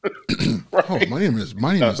 Oh, right? my name is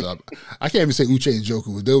I can't even say Uche and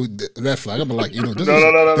Joku. Red flag. I'm like, No,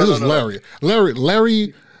 no, no, no, no, this no, is no, no.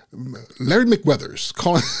 Larry McWeathers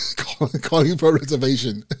calling calling you for a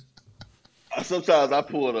reservation. Sometimes I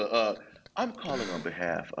pull I'm calling on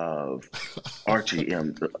behalf of Archie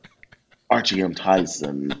M. Archie M.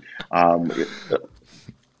 Tyson. Um,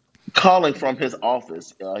 Calling from his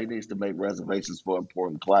office. He needs to make reservations for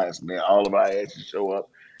important clients, man. All of our agents show up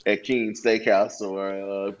at King Steakhouse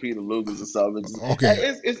or Peter Luger's or something. Okay,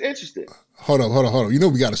 It's interesting. hold on. You know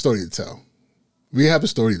we got a story to tell. We have a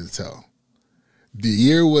story to tell. The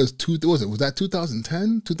year was was that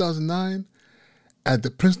 2010, 2009 at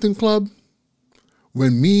the Princeton Club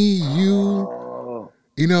when me, you, Oh,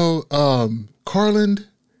 Carland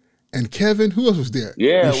and Kevin, who else was there?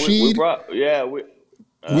 yeah, we Rashid. brought yeah We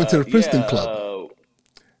went to the yeah Princeton Club.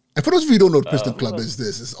 And for those of you who don't know what the Princeton who Club else? is,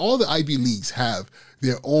 this is all the Ivy Leagues have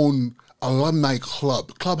their own alumni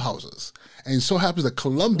clubhouses. And so happens that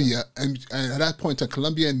Columbia and at that point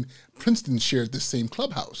Columbia and Princeton shared the same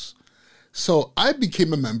clubhouse. So I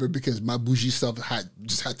became a member because my bougie self had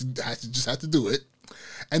to do it.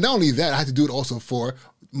 And not only that, I had to do it also for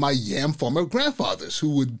my yam farmer grandfathers who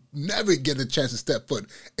would never get a chance to step foot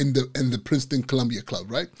in the Princeton Columbia Club,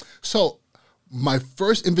 right? So my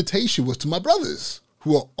first invitation was to my brothers,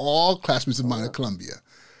 who are all classmates of mine at Columbia.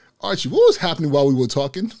 Archie, what was happening while we were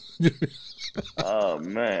talking? Oh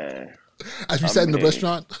man, As we I sat in the mean,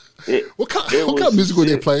 restaurant, it it what kind of was music were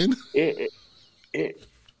they it playing? it it.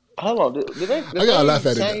 Hold on, I did gotta they laugh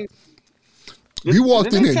at it now. change? We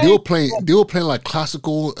Did walked in they there, change? they were playing like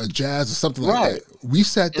classical jazz or something like that. Right. We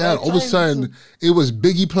sat Did down, they all of a change it to sudden it was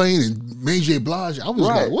Biggie playing and Mary J. Blige. I was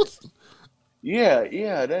like, right? what? Yeah,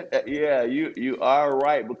 yeah, yeah. You are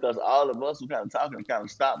right because all of us were kind of talking, kind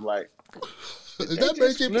of stopped. Like, did Is they that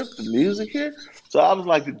Mary just J. flip the music here? So I was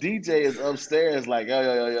like, the DJ is upstairs, like, yo,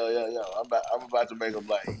 yo, yo, yo, yo, yo. I'm about to make them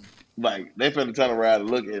like they finna turn around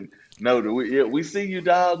and look and know that we see you,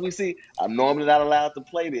 dog. We see. I'm normally not allowed to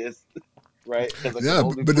play this, right? Because I can Yeah,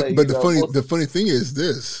 only play, but most. the funny thing is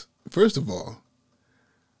this. First of all,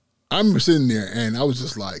 I remember sitting there and I was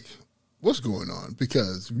just like, what's going on?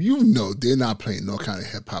 Because they're not playing no kind of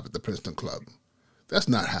hip hop at the Princeton Club. That's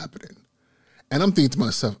not happening. And I'm thinking to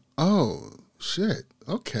myself, oh shit,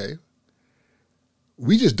 okay.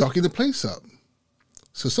 We just darking the place up.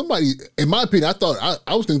 So somebody, in my opinion,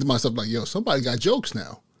 I was thinking to myself like, yo, somebody got jokes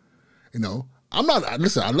now. You know,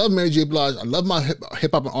 listen, I love Mary J. Blige. I love my hip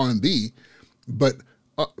hop and R&B, but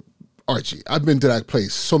uh, Archie, I've been to that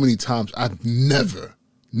place so many times. I've never,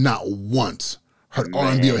 not once, heard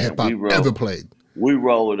R&B or hip Man, hop ever played. we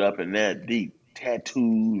rolled up in there deep,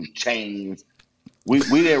 tattoos, chains. We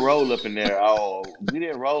didn't roll up in there. Oh, we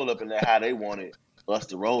didn't roll up in there how they wanted us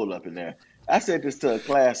to roll up in there. I said this to a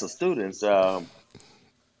class of students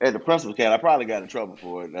at the principal camp. I probably got in trouble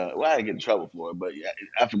for it. Well, I didn't get in trouble for it, but yeah,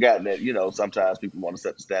 I forgot that sometimes people want to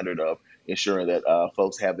set the standard of ensuring that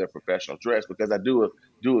folks have their professional dress because I do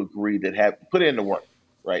agree that have put in the work,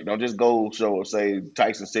 right? Don't just go show or say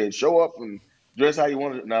Tyson said show up and dress how you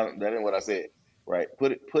want to. No, that ain't what I said, right?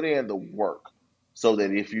 Put in the work so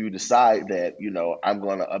that if you decide that I'm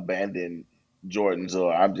going to abandon Jordans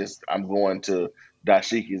or I'm going to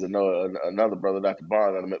dashikis. Another brother, Dr.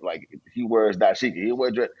 Barnes, like he wears dashiki. He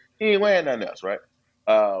wear dress. He ain't wearing nothing else, right?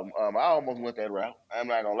 I almost went that route. I'm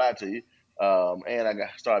not gonna lie to you. And I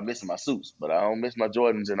started missing my suits, but I don't miss my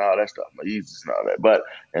Jordans and all that stuff, my Yeezys and all that. But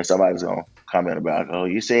and somebody's gonna comment about, oh,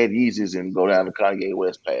 you said Yeezys and go down the Kanye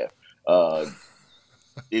West path. Uh,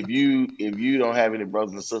 if you don't have any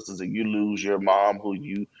brothers and sisters and you lose your mom who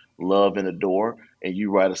you love and adore, and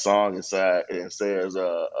you write a song inside and says,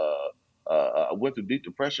 I went through deep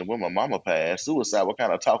depression when my mama passed, suicide. What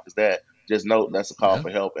kind of talk is that? Just know that's a call Yeah, for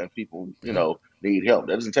help, and people, yeah. need help.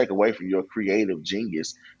 That doesn't take away from your creative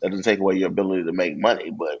genius. That doesn't take away your ability to make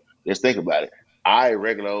money. But just think about it.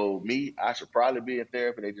 Regular old me, I should probably be in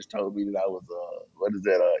therapy. They just told me that I was, what is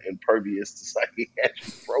that, impervious to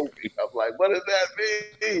psychiatric probing. I'm like, what does that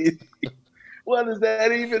mean? What does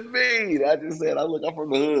that even mean? I just said, I'm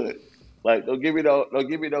from the hood. Like, don't give me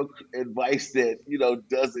no advice that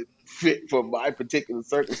doesn't fit for my particular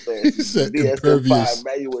He circumstances. The said DSM-5 impervious.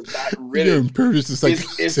 manual is not You're written. impervious to It's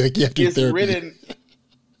psychiatric it's therapy. written,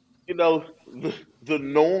 you know, the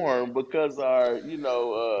norm because our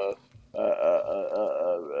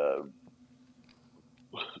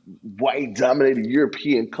white dominated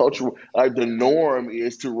European culture. The norm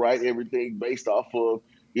is to write everything based off of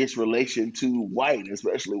its relation to white,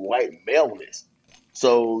 especially white maleness.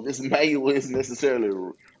 So this manual isn't necessarily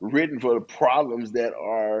written for the problems that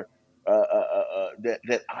are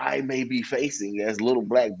that I may be facing as a little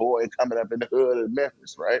black boy coming up in the hood of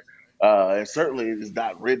Memphis, right? And certainly it is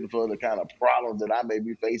not written for the kind of problems that I may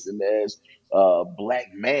be facing as a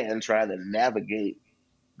black man trying to navigate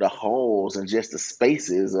the holes and just the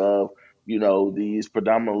spaces of these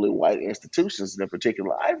predominantly white institutions, and in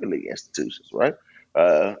particular Ivy League institutions, right?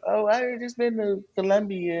 Oh, I just been to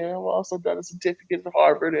Columbia. I've also done a certificate at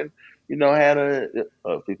Harvard, and had a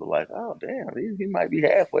people like, oh damn, he might be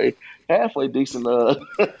halfway decent,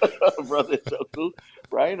 brother Joku,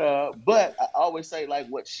 right? But I always say like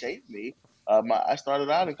what shaped me. I started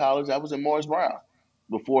out in college. I was in Morris Brown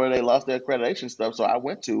before they lost their accreditation stuff, so I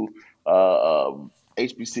went to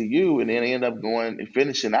HBCU, and then I ended up going and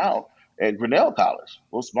finishing out at Grinnell College,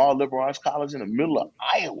 a little small liberal arts college in the middle of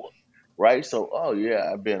Iowa, right? So, oh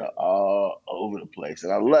yeah, I've been all over the place,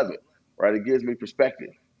 and I love it, right? It gives me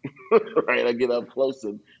perspective, right? I get up close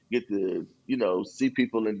and get to see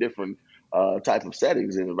people in different type of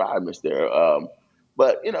settings and environments there.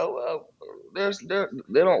 But they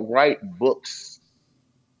don't write books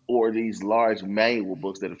or these large manual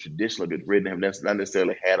books that have traditionally been written have not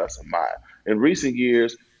necessarily had us in mind. In recent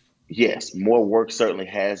years, yes, more work certainly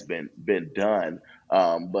has been done.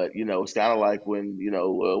 But it's kind of like when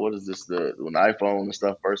what is this? When iPhone and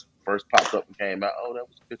stuff first popped up and came out. Oh, that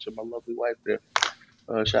was a picture of my lovely wife there.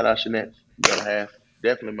 Shout out Jeanette, better half,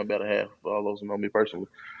 definitely my better half. For all those who know me personally.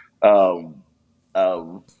 Um,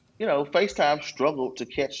 FaceTime struggled to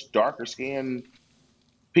catch darker skinned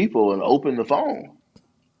people and open the phone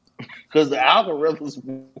because the algorithms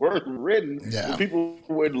weren't written when Yeah. people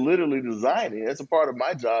were literally designing. That's a part of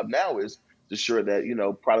my job now is to ensure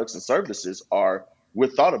that products and services we're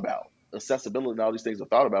thought about. Accessibility and all these things are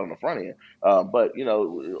thought about on the front end, but in a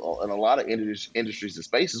lot of industries and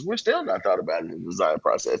spaces, we're still not thought about in the design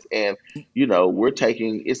process. And we're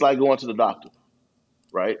taking it's like going to the doctor,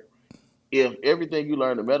 right? If everything you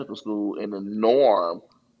learned in medical school and the norm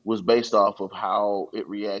was based off of how it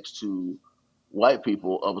reacts to white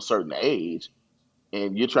people of a certain age,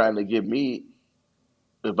 and you're trying to give me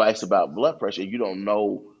advice about blood pressure, you don't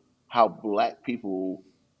know how black people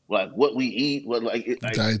like what we eat, like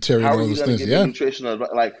Dietary how and are all you those going to things. give me Yeah. nutritional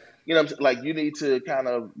like like you need to kind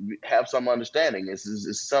of have some understanding. It's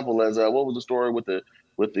as simple as what was the story with the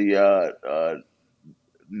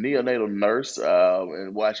neonatal nurse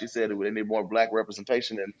and why she said they need more black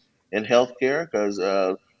representation in healthcare because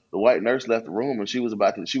the white nurse left the room and she was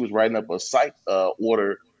writing up a psych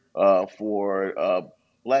order for a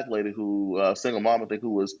black lady who single mom I think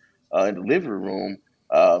who was in the living room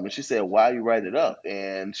and she said why are you writing it up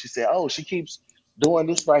and she said oh she keeps doing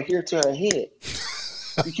this right here to her head.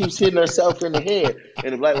 She keeps hitting herself in the head.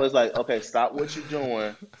 And the black was like, okay, stop what you're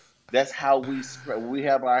doing. That's how we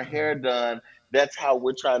have our hair done. That's how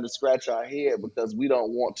we're trying to scratch our head because we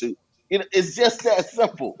don't want to. It's just that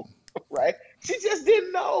simple, right? She just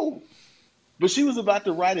didn't know. But she was about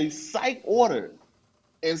to write a psych order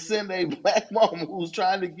and send a black mom who's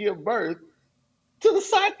trying to give birth to the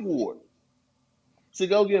psych ward to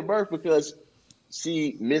go give birth because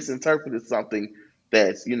she misinterpreted something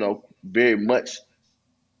that's, very much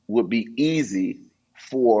would be easy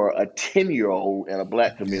for a 10-year-old in a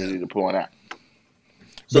black Yeah. community to point out. But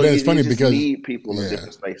So then it's you funny just because, need people in yeah.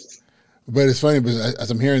 different spaces. But it's funny because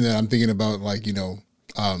as I'm hearing that, I'm thinking about like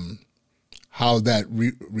how that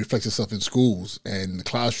reflects itself in schools and the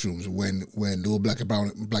classrooms when little black and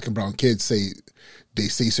brown kids say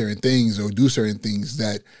certain things or do certain things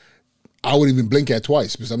that I wouldn't even blink at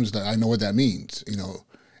twice because I'm just like I know what that means.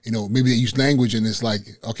 Maybe they use language and it's like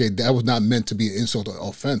okay that was not meant to be an insult or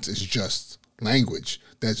offense. It's just language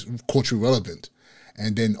that's culturally relevant.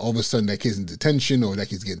 And then all of a sudden that kid's in detention or that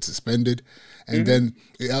kid's getting suspended. And Hmm.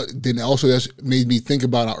 then also that's made me think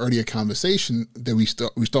about our earlier conversation that we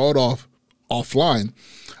started off offline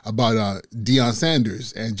about Deion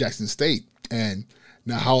Sanders and Jackson State and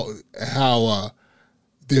now how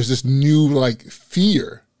there's this new like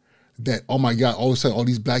fear that oh my god all of a sudden all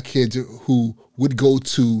these black kids who would go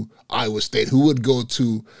to Iowa State who would go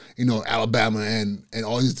to Alabama and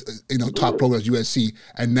all these top Good. programs USC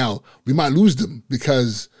and now we might lose them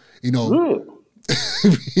because you know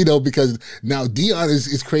Good. because now Dion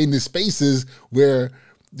is creating these spaces where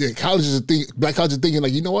the black colleges are thinking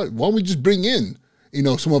like, you know what, why don't we just bring in,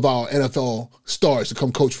 some of our NFL stars to come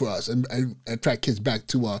coach for us and attract kids back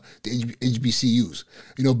to the HBCUs.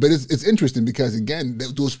 But it's interesting because again,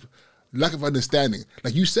 those lack of understanding,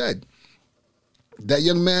 like you said, that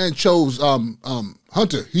young man chose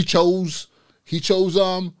Hunter. He chose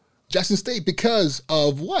Jackson State because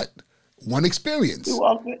of what? One He experience.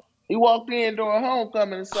 walked in. He walked in during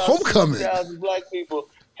homecoming and saw Homecoming. 60,000 black people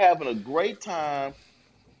having a great time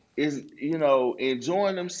is,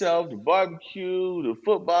 enjoying themselves, the barbecue, the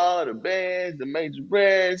football, the bands, the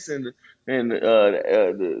majorettes, and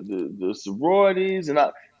the sororities and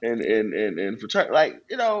fraternity, like,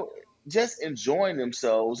 just enjoying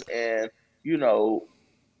themselves, and you know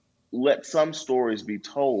let some stories be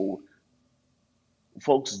told.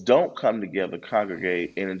 Folks don't come together,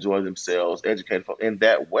 congregate, and enjoy themselves, educate in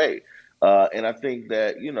that way. And I think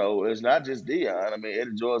that, it's not just Dion. I mean,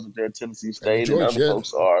 Eddie George up there at Tennessee Eddie State, and George, other yeah.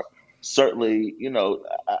 folks are certainly,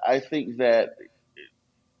 I think that,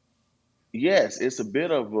 yes, it's a bit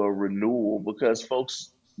of a renewal because folks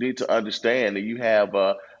need to understand that you have.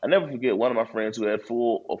 I never forget one of my friends who had a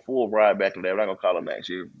full ride back in the day. I'm not gonna call her that.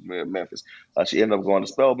 She was in Memphis. She ended up going to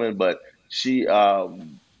Spelman, but she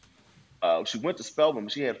went to Spelman.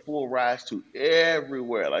 She had full rides to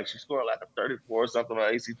everywhere. Like, she scored like a 34 or something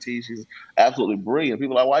on ACT. She's absolutely brilliant.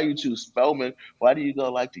 People are like, why you choose Spelman? Why do you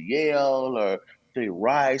go like to Yale or to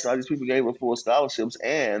Rice? All these people gave her full scholarships,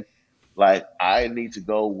 and like, I need to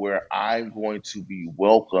go where I'm going to be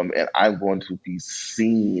welcome and I'm going to be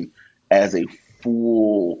seen as a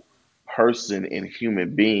full person and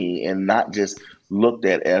human being, and not just looked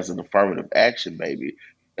at as an affirmative action, baby.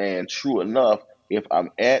 And true enough, if I'm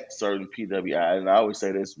at certain PWI, and I always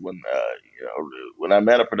say this when I'm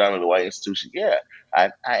at a predominantly white institution, yeah,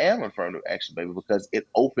 I am affirmative action, baby, because it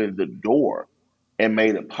opened the door and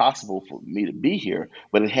made it possible for me to be here,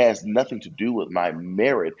 but it has nothing to do with my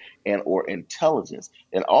merit and or intelligence.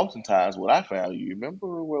 And oftentimes what I found, you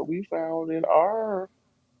remember what we found in our,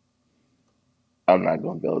 I'm not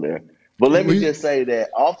going to go there, but let me We, just say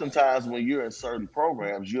that oftentimes when you're in certain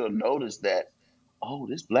programs, you'll notice that, oh,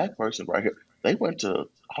 this black person right here, they went to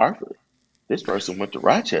Harvard. This person went to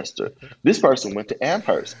Rochester. This person went to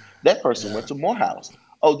Amherst. That person yeah, went to Morehouse.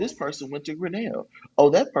 Oh, this person went to Grinnell.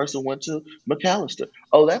 Oh, that person went to McAllister.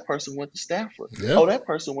 Oh, that person went to Stanford. yeah. Oh, that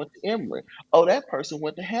person went to Emory. Oh, that person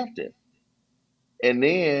went to Hampton. And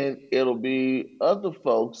then it'll be other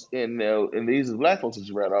folks in there, and these are black folks that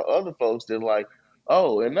you read, are other folks that like,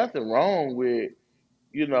 oh, and nothing wrong with,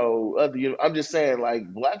 I'm just saying, like,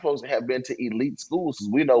 black folks that have been to elite schools,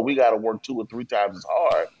 because we know we got to work 2 or 3 times as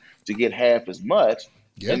hard to get half as much.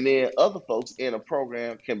 Yep. And then other folks in a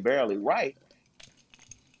program can barely write,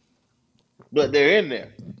 but they're in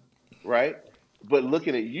there, right? But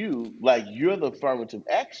looking at you, like, you're the affirmative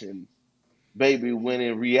action, baby, when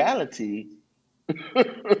in reality,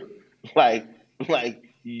 like,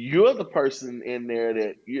 you're the person in there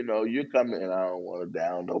that, you're coming, and I don't want to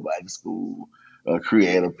down nobody's school or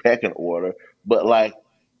create a pecking order, but like,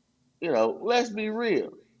 let's be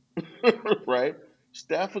real, right?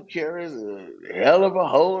 Stafford carries a hell of a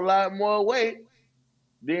whole lot more weight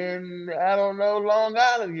than, I don't know, Long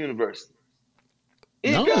Island University.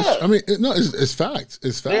 It No, it's, I does. mean, no, it's facts.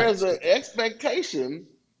 It's There's facts. an expectation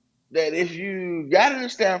that if you got into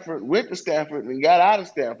Stanford, went to Stanford, and got out of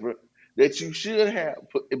Stanford, that you should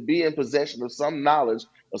be in possession of some knowledge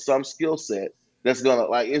or some skill set that's gonna,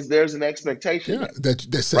 like, there's an expectation Yeah, there,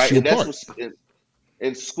 that sets right? you And that's apart. what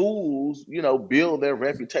and schools, build their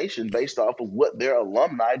reputation based off of what their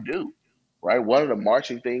alumni do, right? One of the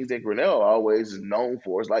marching things that Grinnell always is known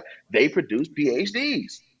for is, like, they produce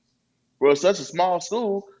PhDs. For such a small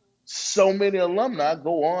school, so many alumni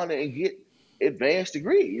go on and get advanced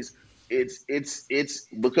degrees. It's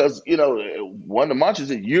because, one of the mantras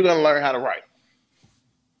is, you're going to learn how to write.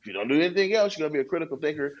 If you don't do anything else, you're gonna be a critical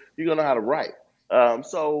thinker. You're gonna know how to write.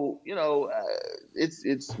 So,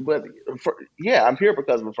 but yeah, I'm here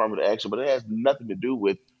because of affirmative action, but it has nothing to do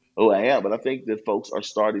with who I am. But I think that folks are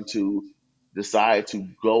starting to decide to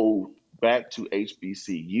go back to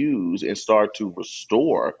HBCUs and start to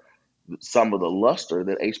restore some of the luster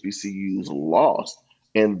that HBCUs lost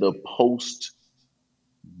in the post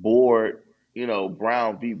board,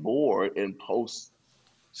 Brown v. Board, and post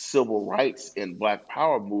civil rights and Black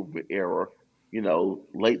Power movement era,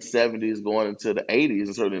 late 70s going into the 80s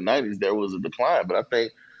and certainly 90s, there was a decline. But I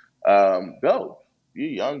think, go, you're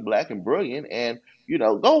young, black, and brilliant, and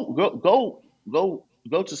go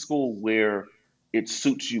to school where it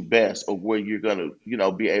suits you best, or where you're gonna,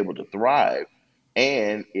 be able to thrive.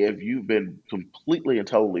 And if you've been completely and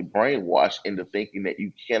totally brainwashed into thinking that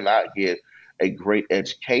you cannot get a great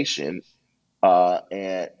education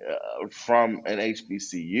and from an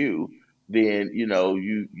HBCU, then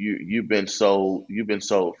you've been sold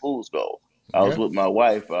fool's gold. I was Yeah. with my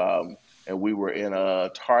wife, and we were in a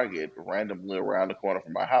Target randomly around the corner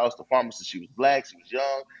from my house. The pharmacist, she was black, she was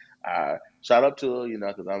young. I shot up to her,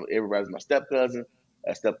 because everybody's my step cousin,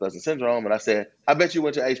 step cousin syndrome, and I said, "I bet you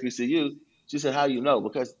went to HBCU." She said, "How you know?"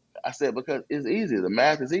 Because I said, because it's easy. The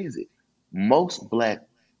math is easy. Most black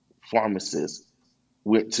pharmacists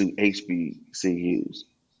went to HBCUs.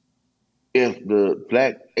 If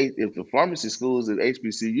the pharmacy schools at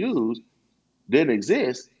HBCUs didn't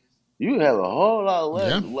exist, you have a whole lot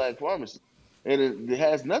less Yeah. black pharmacists. And it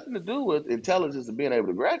has nothing to do with intelligence and being able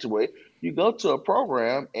to graduate. You go to a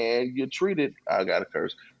program and you're treated, I got to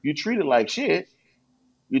curse, you're treated like shit.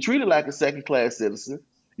 You're treated like a second class citizen.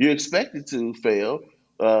 You're expected to fail.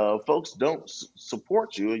 Folks don't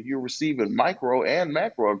support you, and you're receiving micro and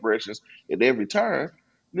macro aggressions at every turn.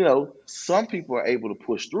 Some people are able to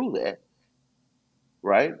push through that,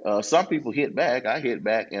 right? Some people hit back. I hit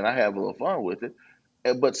back, and I have a little fun with it.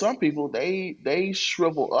 But some people they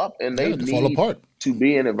shrivel up, and they Yeah, to fall need apart. to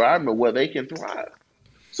be in an environment where they can thrive.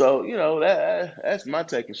 So that's my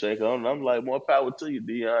take and shake on it. I'm like, more power to you,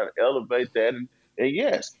 Dion. Elevate that, and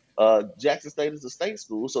yes, Jackson State is a state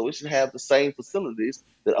school, so it should have the same facilities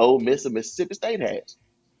that Ole Miss and Mississippi State has.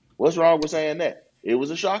 What's wrong with saying that? It was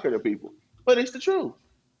a shocker to people, but it's the truth.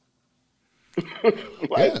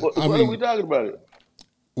 Like, Yeah, I what are we mean, talking about? It?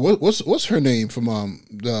 what's her name from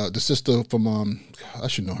the sister from I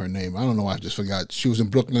should know her name. I don't know. I just forgot. She was in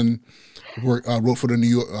Brooklyn. Wrote for the New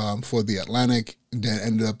York for the Atlantic. And then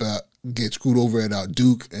ended up get screwed over at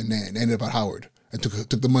Duke, and then ended up at Howard and took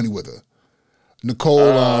the money with her.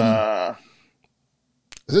 Nicole. Uh,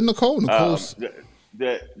 Is it Nicole? um, Nicole's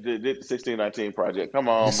the, the 1619 project. Come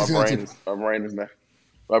on, 1619.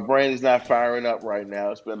 my brain is not firing up right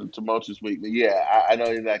now. It's been a tumultuous week, but yeah, I know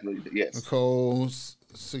exactly. Yes, Nicole's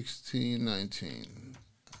 1619.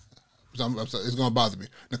 Sorry, it's going to bother me.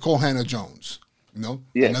 Nicole Hannah Jones. Another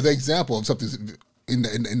yes. example of something in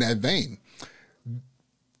that vein.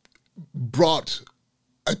 Brought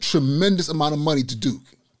a tremendous amount of money to Duke,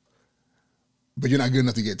 but you're not good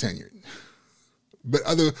enough to get tenured. But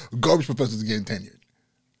other garbage professors are getting tenured.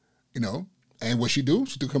 And what she do?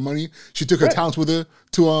 She took her money. She took her Right. talents with her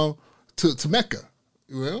to Mecca.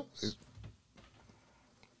 Well,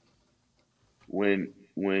 When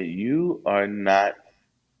you are not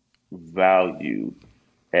valued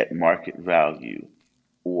at market value,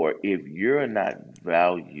 or if you're not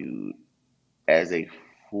valued as a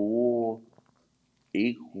full,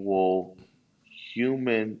 equal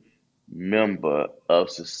human member of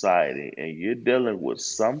society, and you're dealing with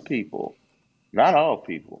some people, not all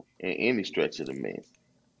people in any stretch of the means,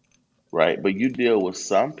 right? But you deal with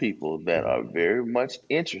some people that are very much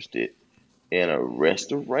interested in a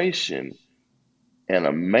restoration and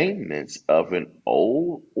a maintenance of an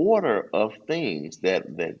old order of things that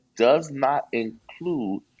does not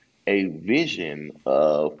include a vision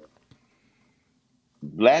of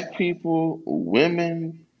black people,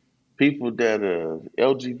 women, people that are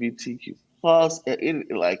LGBTQ plus,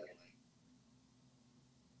 like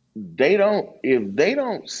they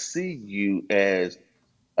don't see you as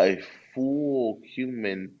a full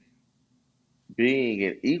human being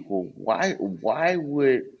and equal. Why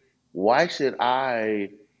should I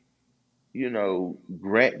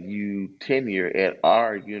grant you tenure at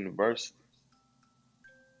our university?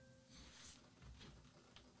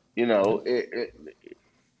 You yeah. know,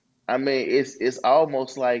 I mean, it's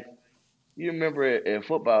almost like you remember at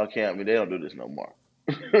football camp. I mean, they don't do this no more.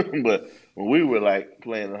 But when we were like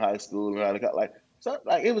playing in high school and like so,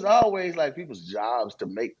 like it was always like people's jobs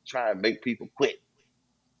to try and make people quit,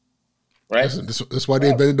 right? Listen, that's why they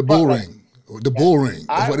Right, invented the right. bull Like ring. The bull ring. That's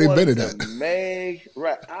I why they wanted invented to that. make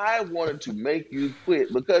right. I wanted to make you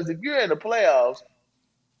quit because if you're in the playoffs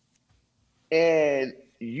and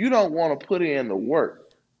you don't want to put in the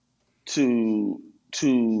work to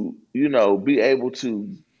be able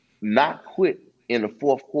to not quit in the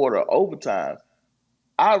fourth quarter overtime,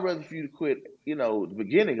 I'd rather for you to quit, the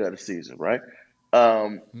beginning of the season, right?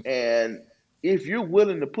 And if you're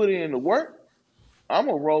willing to put in the work, I'm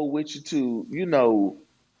gonna roll with you to,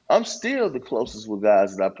 I'm still the closest with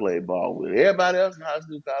guys that I played ball with. Everybody else in high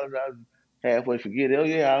school, college, I was halfway forget. Oh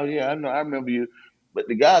yeah, I know, I remember you. But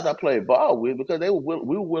the guys I played ball with, because we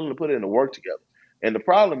were willing to put in the work together. And the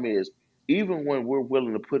problem is, even when we're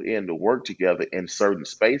willing to put in the work together in certain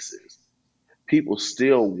spaces, people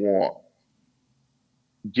still won't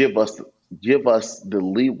give us give us the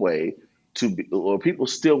leeway to be, or people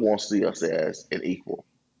still won't see us as an equal.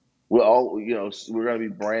 We're going to be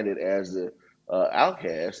branded as the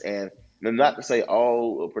outcast, and not to say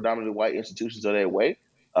all predominantly white institutions are that way,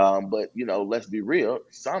 but let's be real,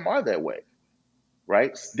 some are that way,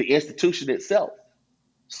 right? The institution itself,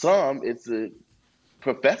 some it's the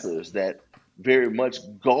professors that very much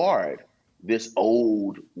guard this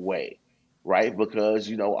old way, right? Because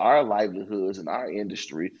our livelihoods and our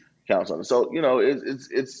industry counts on it. So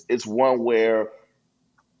it's one where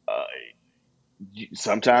uh,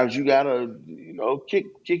 sometimes you gotta, kick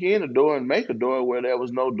in the door and make a door where there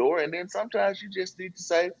was no door, and then sometimes you just need to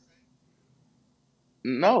say,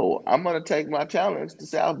 no, I'm gonna take my talents to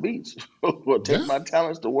South Beach, or take Yeah, my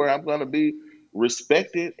talents to where I'm gonna be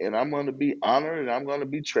respected, and I'm gonna be honored, and I'm gonna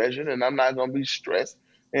be treasured, and I'm not gonna be stressed.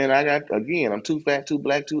 And I'm too fat, too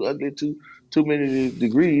black, too ugly, too many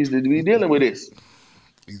degrees to be dealing with this.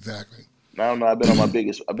 exactly. I don't know. I've been on my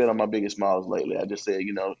biggest smiles lately. I just said,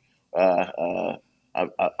 uh, uh,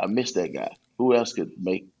 I miss that guy. Who else could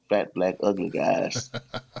make fat, black, ugly guys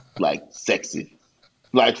like sexy,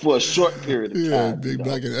 like for a short period of Yeah, time? big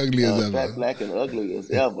black and ugly as Fat, ever. black, and ugly as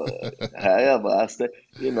ever. However, I stay,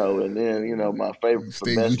 and then my favorite, the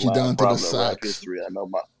Stay best Gucci line down to the probably in rap socks. history. I know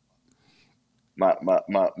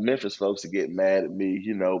my Memphis folks are getting mad at me,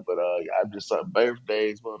 but I'm just like,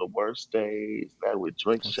 birthdays one of the worst days. Now we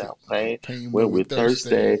drink Okay, champagne pain when when we're we're thirsty.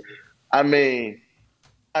 thirsty. I mean,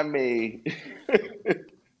 I mean,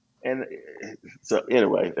 and so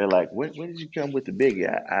anyway, they're like, when did you come with the biggie?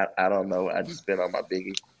 I don't know. I just been on my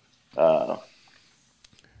biggie. Uh,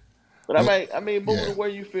 but Well, move to yeah, where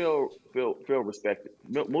you feel respected.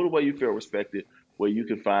 Move to where you feel respected, where you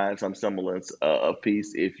can find some semblance of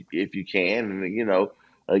peace if you can. And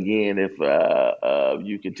again, if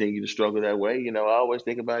you continue to struggle that way, I always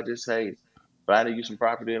think about just, hey, finding you some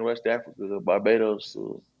property in West Africa, Barbados,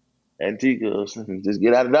 Antigua, just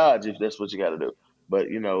get out of Dodge if that's what you got to do. But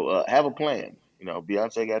have a plan.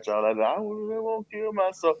 Beyonce got y'all like, I won't kill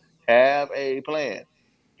myself. Have a plan.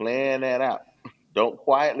 Plan that out. Don't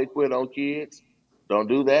quietly quit on kids. Don't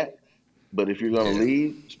do that. But if you're gonna yeah,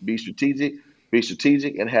 leave, be strategic. Be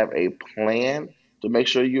strategic and have a plan to make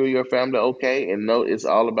sure you and your family are okay. And know it's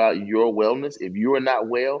all about your wellness. If you are not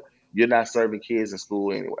well, you're not serving kids in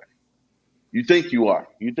school anyway. You think you are.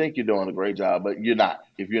 You think you're doing a great job, but you're not.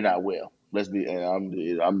 If you're not well, let's be. And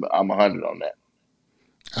I'm 100 on that.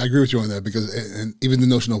 I agree with you on that because and even the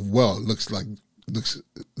notion of well looks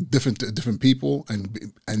different to different people,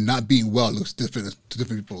 and not being well looks different to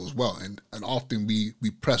different people as well. And often we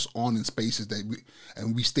press on in spaces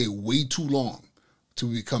and we stay way too long to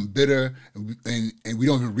become bitter, and we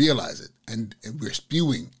don't even realize it, and we're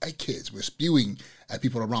spewing at kids, we're spewing at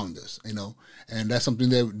people around us, and that's something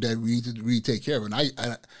that we need to really take care of. And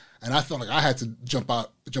I felt like I had to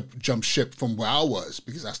jump ship from where I was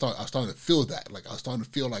because I was starting to feel that. Like I was starting to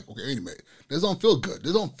feel like, okay, wait a minute, this don't feel good.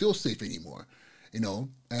 This don't feel safe anymore. And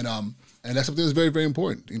that's something that's very, very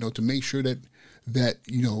important, to make sure that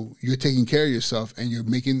you're taking care of yourself and you're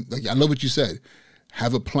making, like, I love what you said.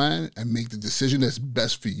 Have a plan and make the decision that's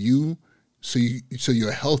best for you so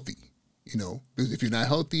you're healthy. Because if you're not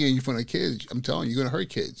healthy and you're in front of kids, I'm telling you, you're gonna hurt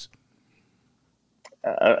kids.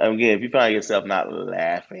 Again, if you find yourself not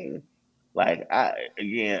laughing, like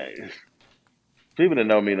again, people that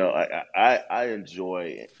know me know I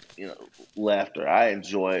enjoy laughter. I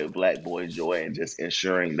enjoy black boy joy, and just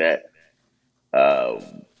ensuring that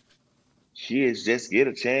um, kids just get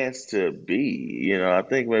a chance to be. I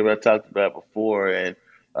think maybe I talked about before, and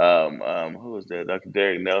who was that? Dr.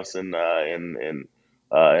 Derek Nelson in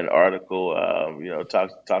an article,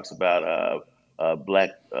 talks about black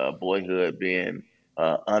boyhood being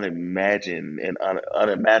unimagined and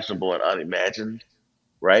unimaginable and unimagined,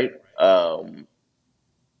 right?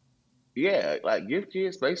 Yeah, like give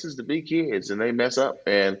kids spaces to be kids, and they mess up,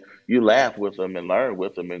 and you laugh with them and learn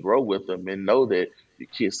with them and grow with them, and know that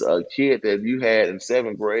a kid that you had in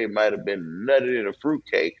seventh grade might have been nutted in a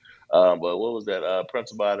fruitcake. But what was that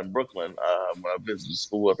principal out in Brooklyn when I visited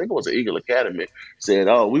school? I think it was at Eagle Academy. Said,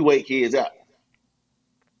 "Oh, we wait kids out."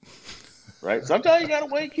 Right? Sometimes you gotta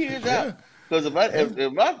wait kids out. Yeah, Because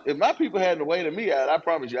yeah. if my people hadn't waited me out, I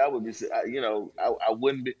promise you, I would be. I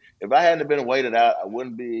wouldn't be. If I hadn't been waited out, I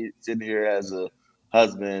wouldn't be sitting here as a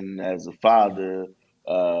husband, as a father,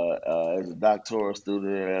 as a doctoral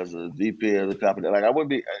student, as a VP of the company. Like I would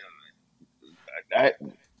be. I,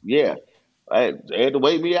 yeah, they had to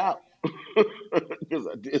wait me out because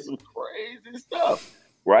I did some crazy stuff,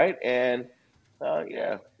 right? And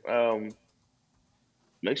yeah. Um,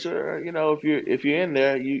 Make sure if you're in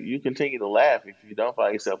there, you continue to laugh. If you don't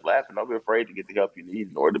find yourself laughing, don't be afraid to get the help you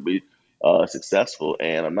need in order to be successful.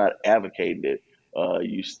 And I'm not advocating that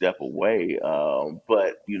you step away,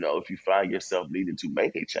 but if you find yourself needing to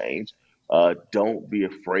make a change, don't be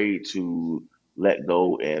afraid to let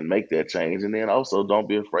go and make that change. And then also don't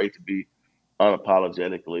be afraid to be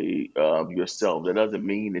unapologetically yourself. That doesn't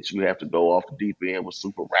mean that you have to go off the deep end with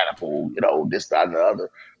super radical, this, that, and the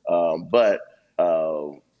other. But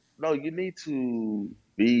no, you need to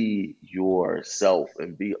be yourself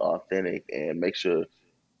and be authentic and make sure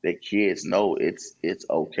that kids know it's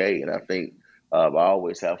okay. And I think I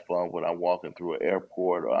always have fun when I'm walking through an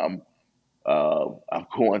airport, or I'm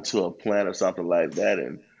going to a plant or something like that,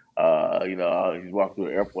 and you walk through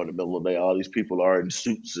the airport in the middle of the day, all these people are in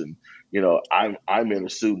suits, and I'm in a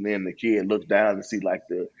suit, and then the kid look down and see like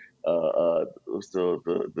what's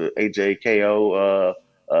the AJKO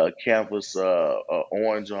canvas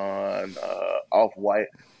orange on off white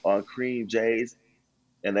on cream J's,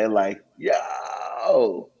 and they're like,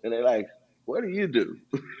 yo, and they're like, what do you do?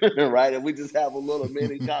 Right? And we just have a little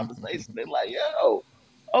mini conversation. They're like, yo,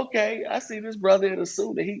 okay, I see this brother in a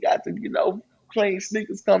suit and he got the, clean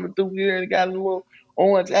sneakers coming through here and got a little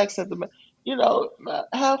orange accent.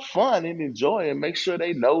 Have fun and enjoy and make sure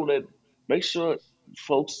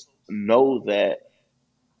folks know that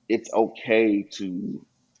it's okay to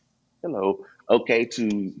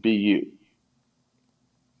be you.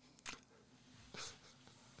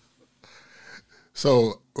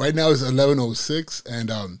 So right now it's 11:06,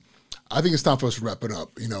 and I think it's time for us to wrap it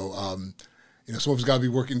up. Some of us got to be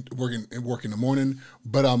work in the morning.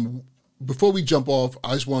 But before we jump off,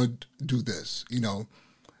 I just want to do this.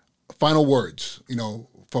 Final words.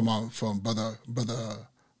 From brother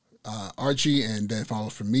Archie, and then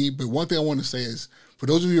followed from me. But one thing I want to say is, for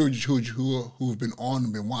those of you who've been on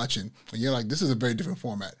and been watching, and you're like, this is a very different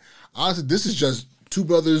format. Honestly, this is just two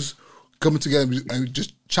brothers coming together and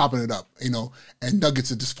just chopping it up, and nuggets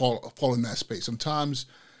that just fall in that space. Sometimes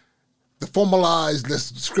the formalized,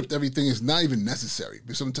 let's script everything is not even necessary.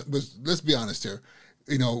 But let's be honest here.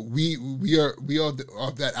 We are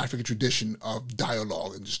of that African tradition of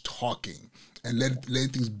dialogue and just talking and letting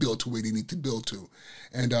things build to where they need to build to.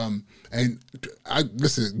 And I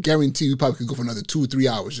listen, guarantee we probably could go for another 2 or 3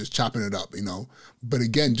 hours just chopping it up, But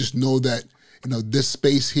again, just know that, this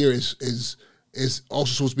space here is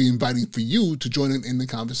also supposed to be inviting for you to join in the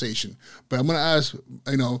conversation. But I'm going to ask,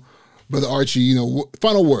 Brother Archie,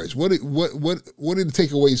 final words. What are the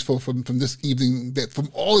takeaways from this evening, that from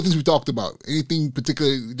all the things we talked about? Anything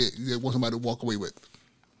particular that want somebody to walk away with?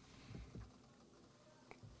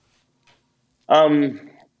 Um,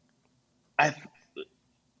 I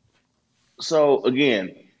So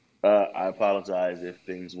again, I apologize if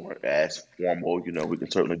things weren't as formal. We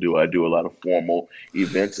can certainly do. I do a lot of formal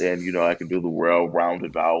events, and I can do the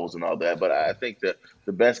well-rounded vowels and all that. But I think that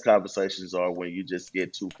the best conversations are when you just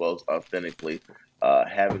get two folks authentically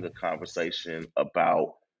having a conversation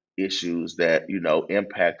about issues that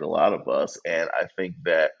impact a lot of us. And I think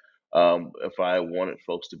that if I wanted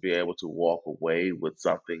folks to be able to walk away with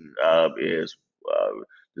something, is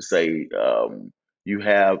to say. You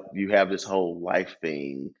have this whole life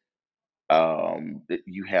thing that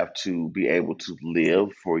you have to be able to live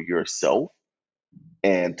for yourself,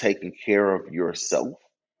 and taking care of yourself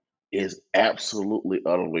is absolutely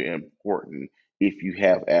utterly important if you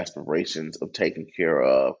have aspirations of taking care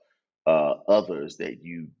of others that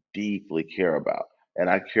you deeply care about.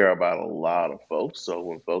 And I care about a lot of folks. So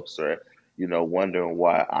when folks are, wondering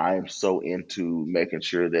why I'm so into making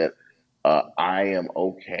sure that I am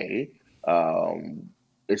okay, um,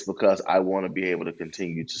 it's because I want to be able to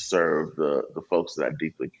continue to serve the folks that I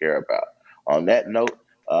deeply care about. On that note,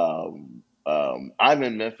 I'm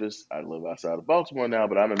in Memphis. I live outside of Baltimore now,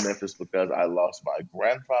 but I'm in Memphis because I lost my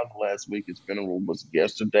grandfather last week. His funeral was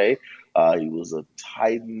yesterday. He was a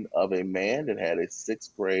titan of a man that had a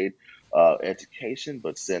sixth grade education,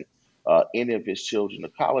 but sent any of his children to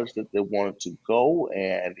college that they wanted to go.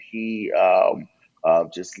 And he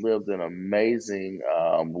just lived an amazing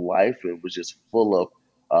life, and was just full of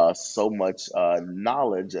so much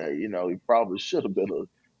knowledge. He probably should have been a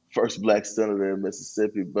first black senator in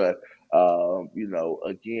Mississippi, but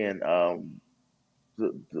again,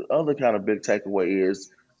 the other kind of big takeaway is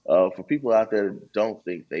for people out there that don't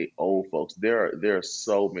think they owe folks. There are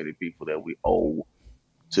so many people that we owe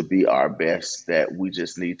to be our best, that we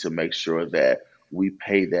just need to make sure that we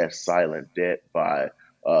pay that silent debt by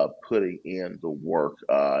putting in the work.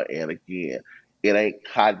 And again, it ain't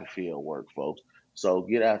cotton field work, folks. So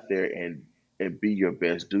get out there and be your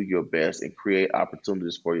best, do your best, and create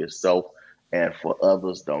opportunities for yourself and for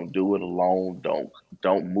others. Don't do it alone. Don't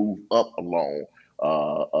move up alone.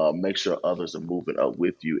 Make sure others are moving up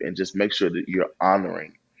with you, and just make sure that you're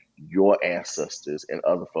honoring your ancestors and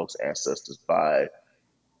other folks' ancestors by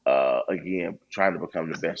again, trying to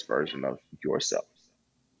become the best version of yourself.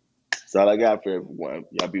 That's all I got for everyone.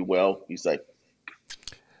 Y'all be well. Be safe.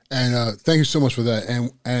 And thank you so much for that.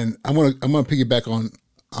 And I'm gonna piggyback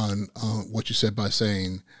on what you said by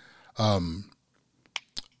saying the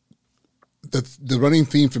running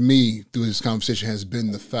theme for me through this conversation has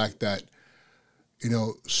been the fact that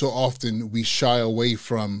so often we shy away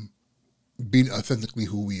from being authentically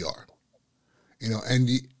who we are. And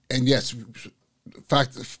yes,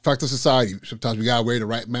 fact of society. Sometimes we gotta wear the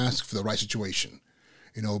right mask for the right situation,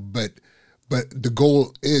 But the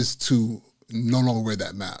goal is to no longer wear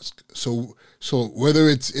that mask. So whether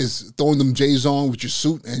it's throwing them J's on with your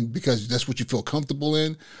suit and because that's what you feel comfortable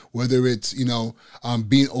in, whether it's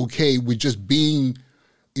being okay with just being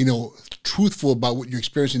truthful about what you're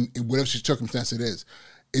experiencing in whatever circumstance it is.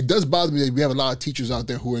 It does bother me that we have a lot of teachers out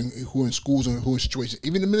there who are in schools and who are in situations,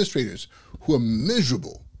 even administrators who are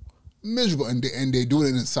miserable, and they're doing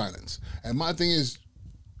it in silence. And my thing is,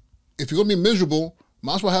 if you're gonna be miserable,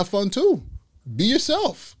 might as well have fun too. Be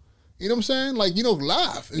yourself. You know what I'm saying? Like,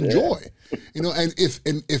 laugh, enjoy. And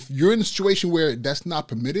if you're in a situation where that's not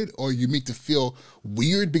permitted or you make to feel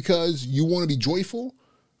weird because you want to be joyful,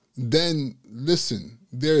 then listen,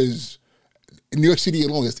 there is in New York City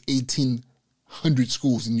alone, there's 1,800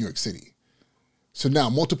 schools in New York City. So now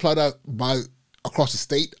multiply that by across the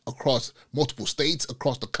state, across multiple states,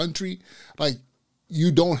 across the country. Like,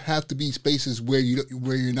 you don't have to be spaces where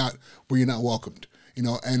you're not welcomed.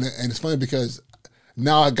 And it's funny because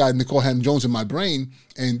now I got Nicole Haddon-Jones in my brain,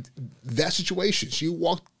 and that situation, she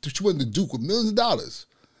went to Duke with millions of dollars,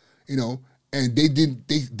 and they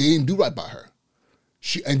didn't do right by her.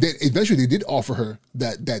 And then eventually they did offer her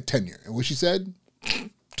that tenure, and what she said,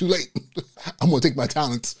 too late. I'm gonna take my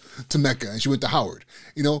talents to Mecca, and she went to Howard.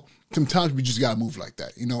 Sometimes we just gotta move like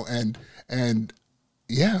that, and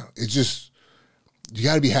yeah, it's just you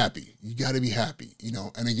gotta be happy. You gotta be happy,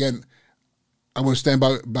 And again, I want to stand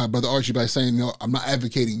by Brother Archie by saying, I'm not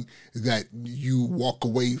advocating that you walk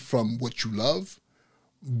away from what you love,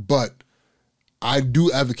 but I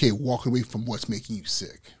do advocate walking away from what's making you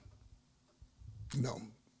sick.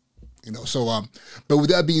 So, but with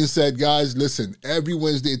that being said, guys, listen, every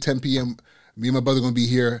Wednesday at 10 p.m., me and my brother are going to be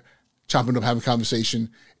here chopping up, having a conversation.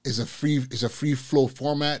 It's a free flow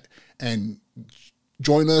format, and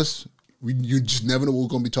join us. You just never know what we're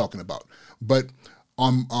going to be talking about. But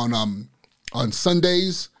on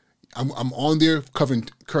Sundays, I'm on there covering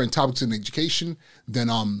current topics in education. Then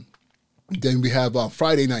we have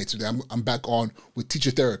Friday nights. I'm back on with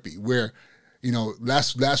teacher therapy, where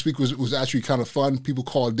last week was actually kind of fun. People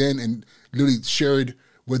called in and literally shared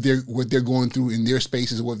what they're going through in their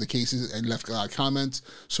spaces or whatever the case is, and left comments.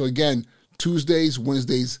 So again, Tuesdays,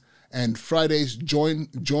 Wednesdays, and Fridays, join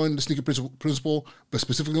the Sneaker Principle, but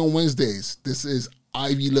specifically on Wednesdays, this is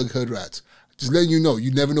Ivy League Hood Rats. Just letting you know,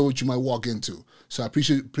 you never know what you might walk into. So I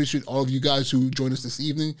appreciate all of you guys who joined us this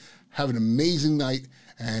evening. Have an amazing night,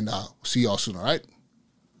 and see y'all soon, all right?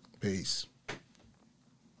 Peace.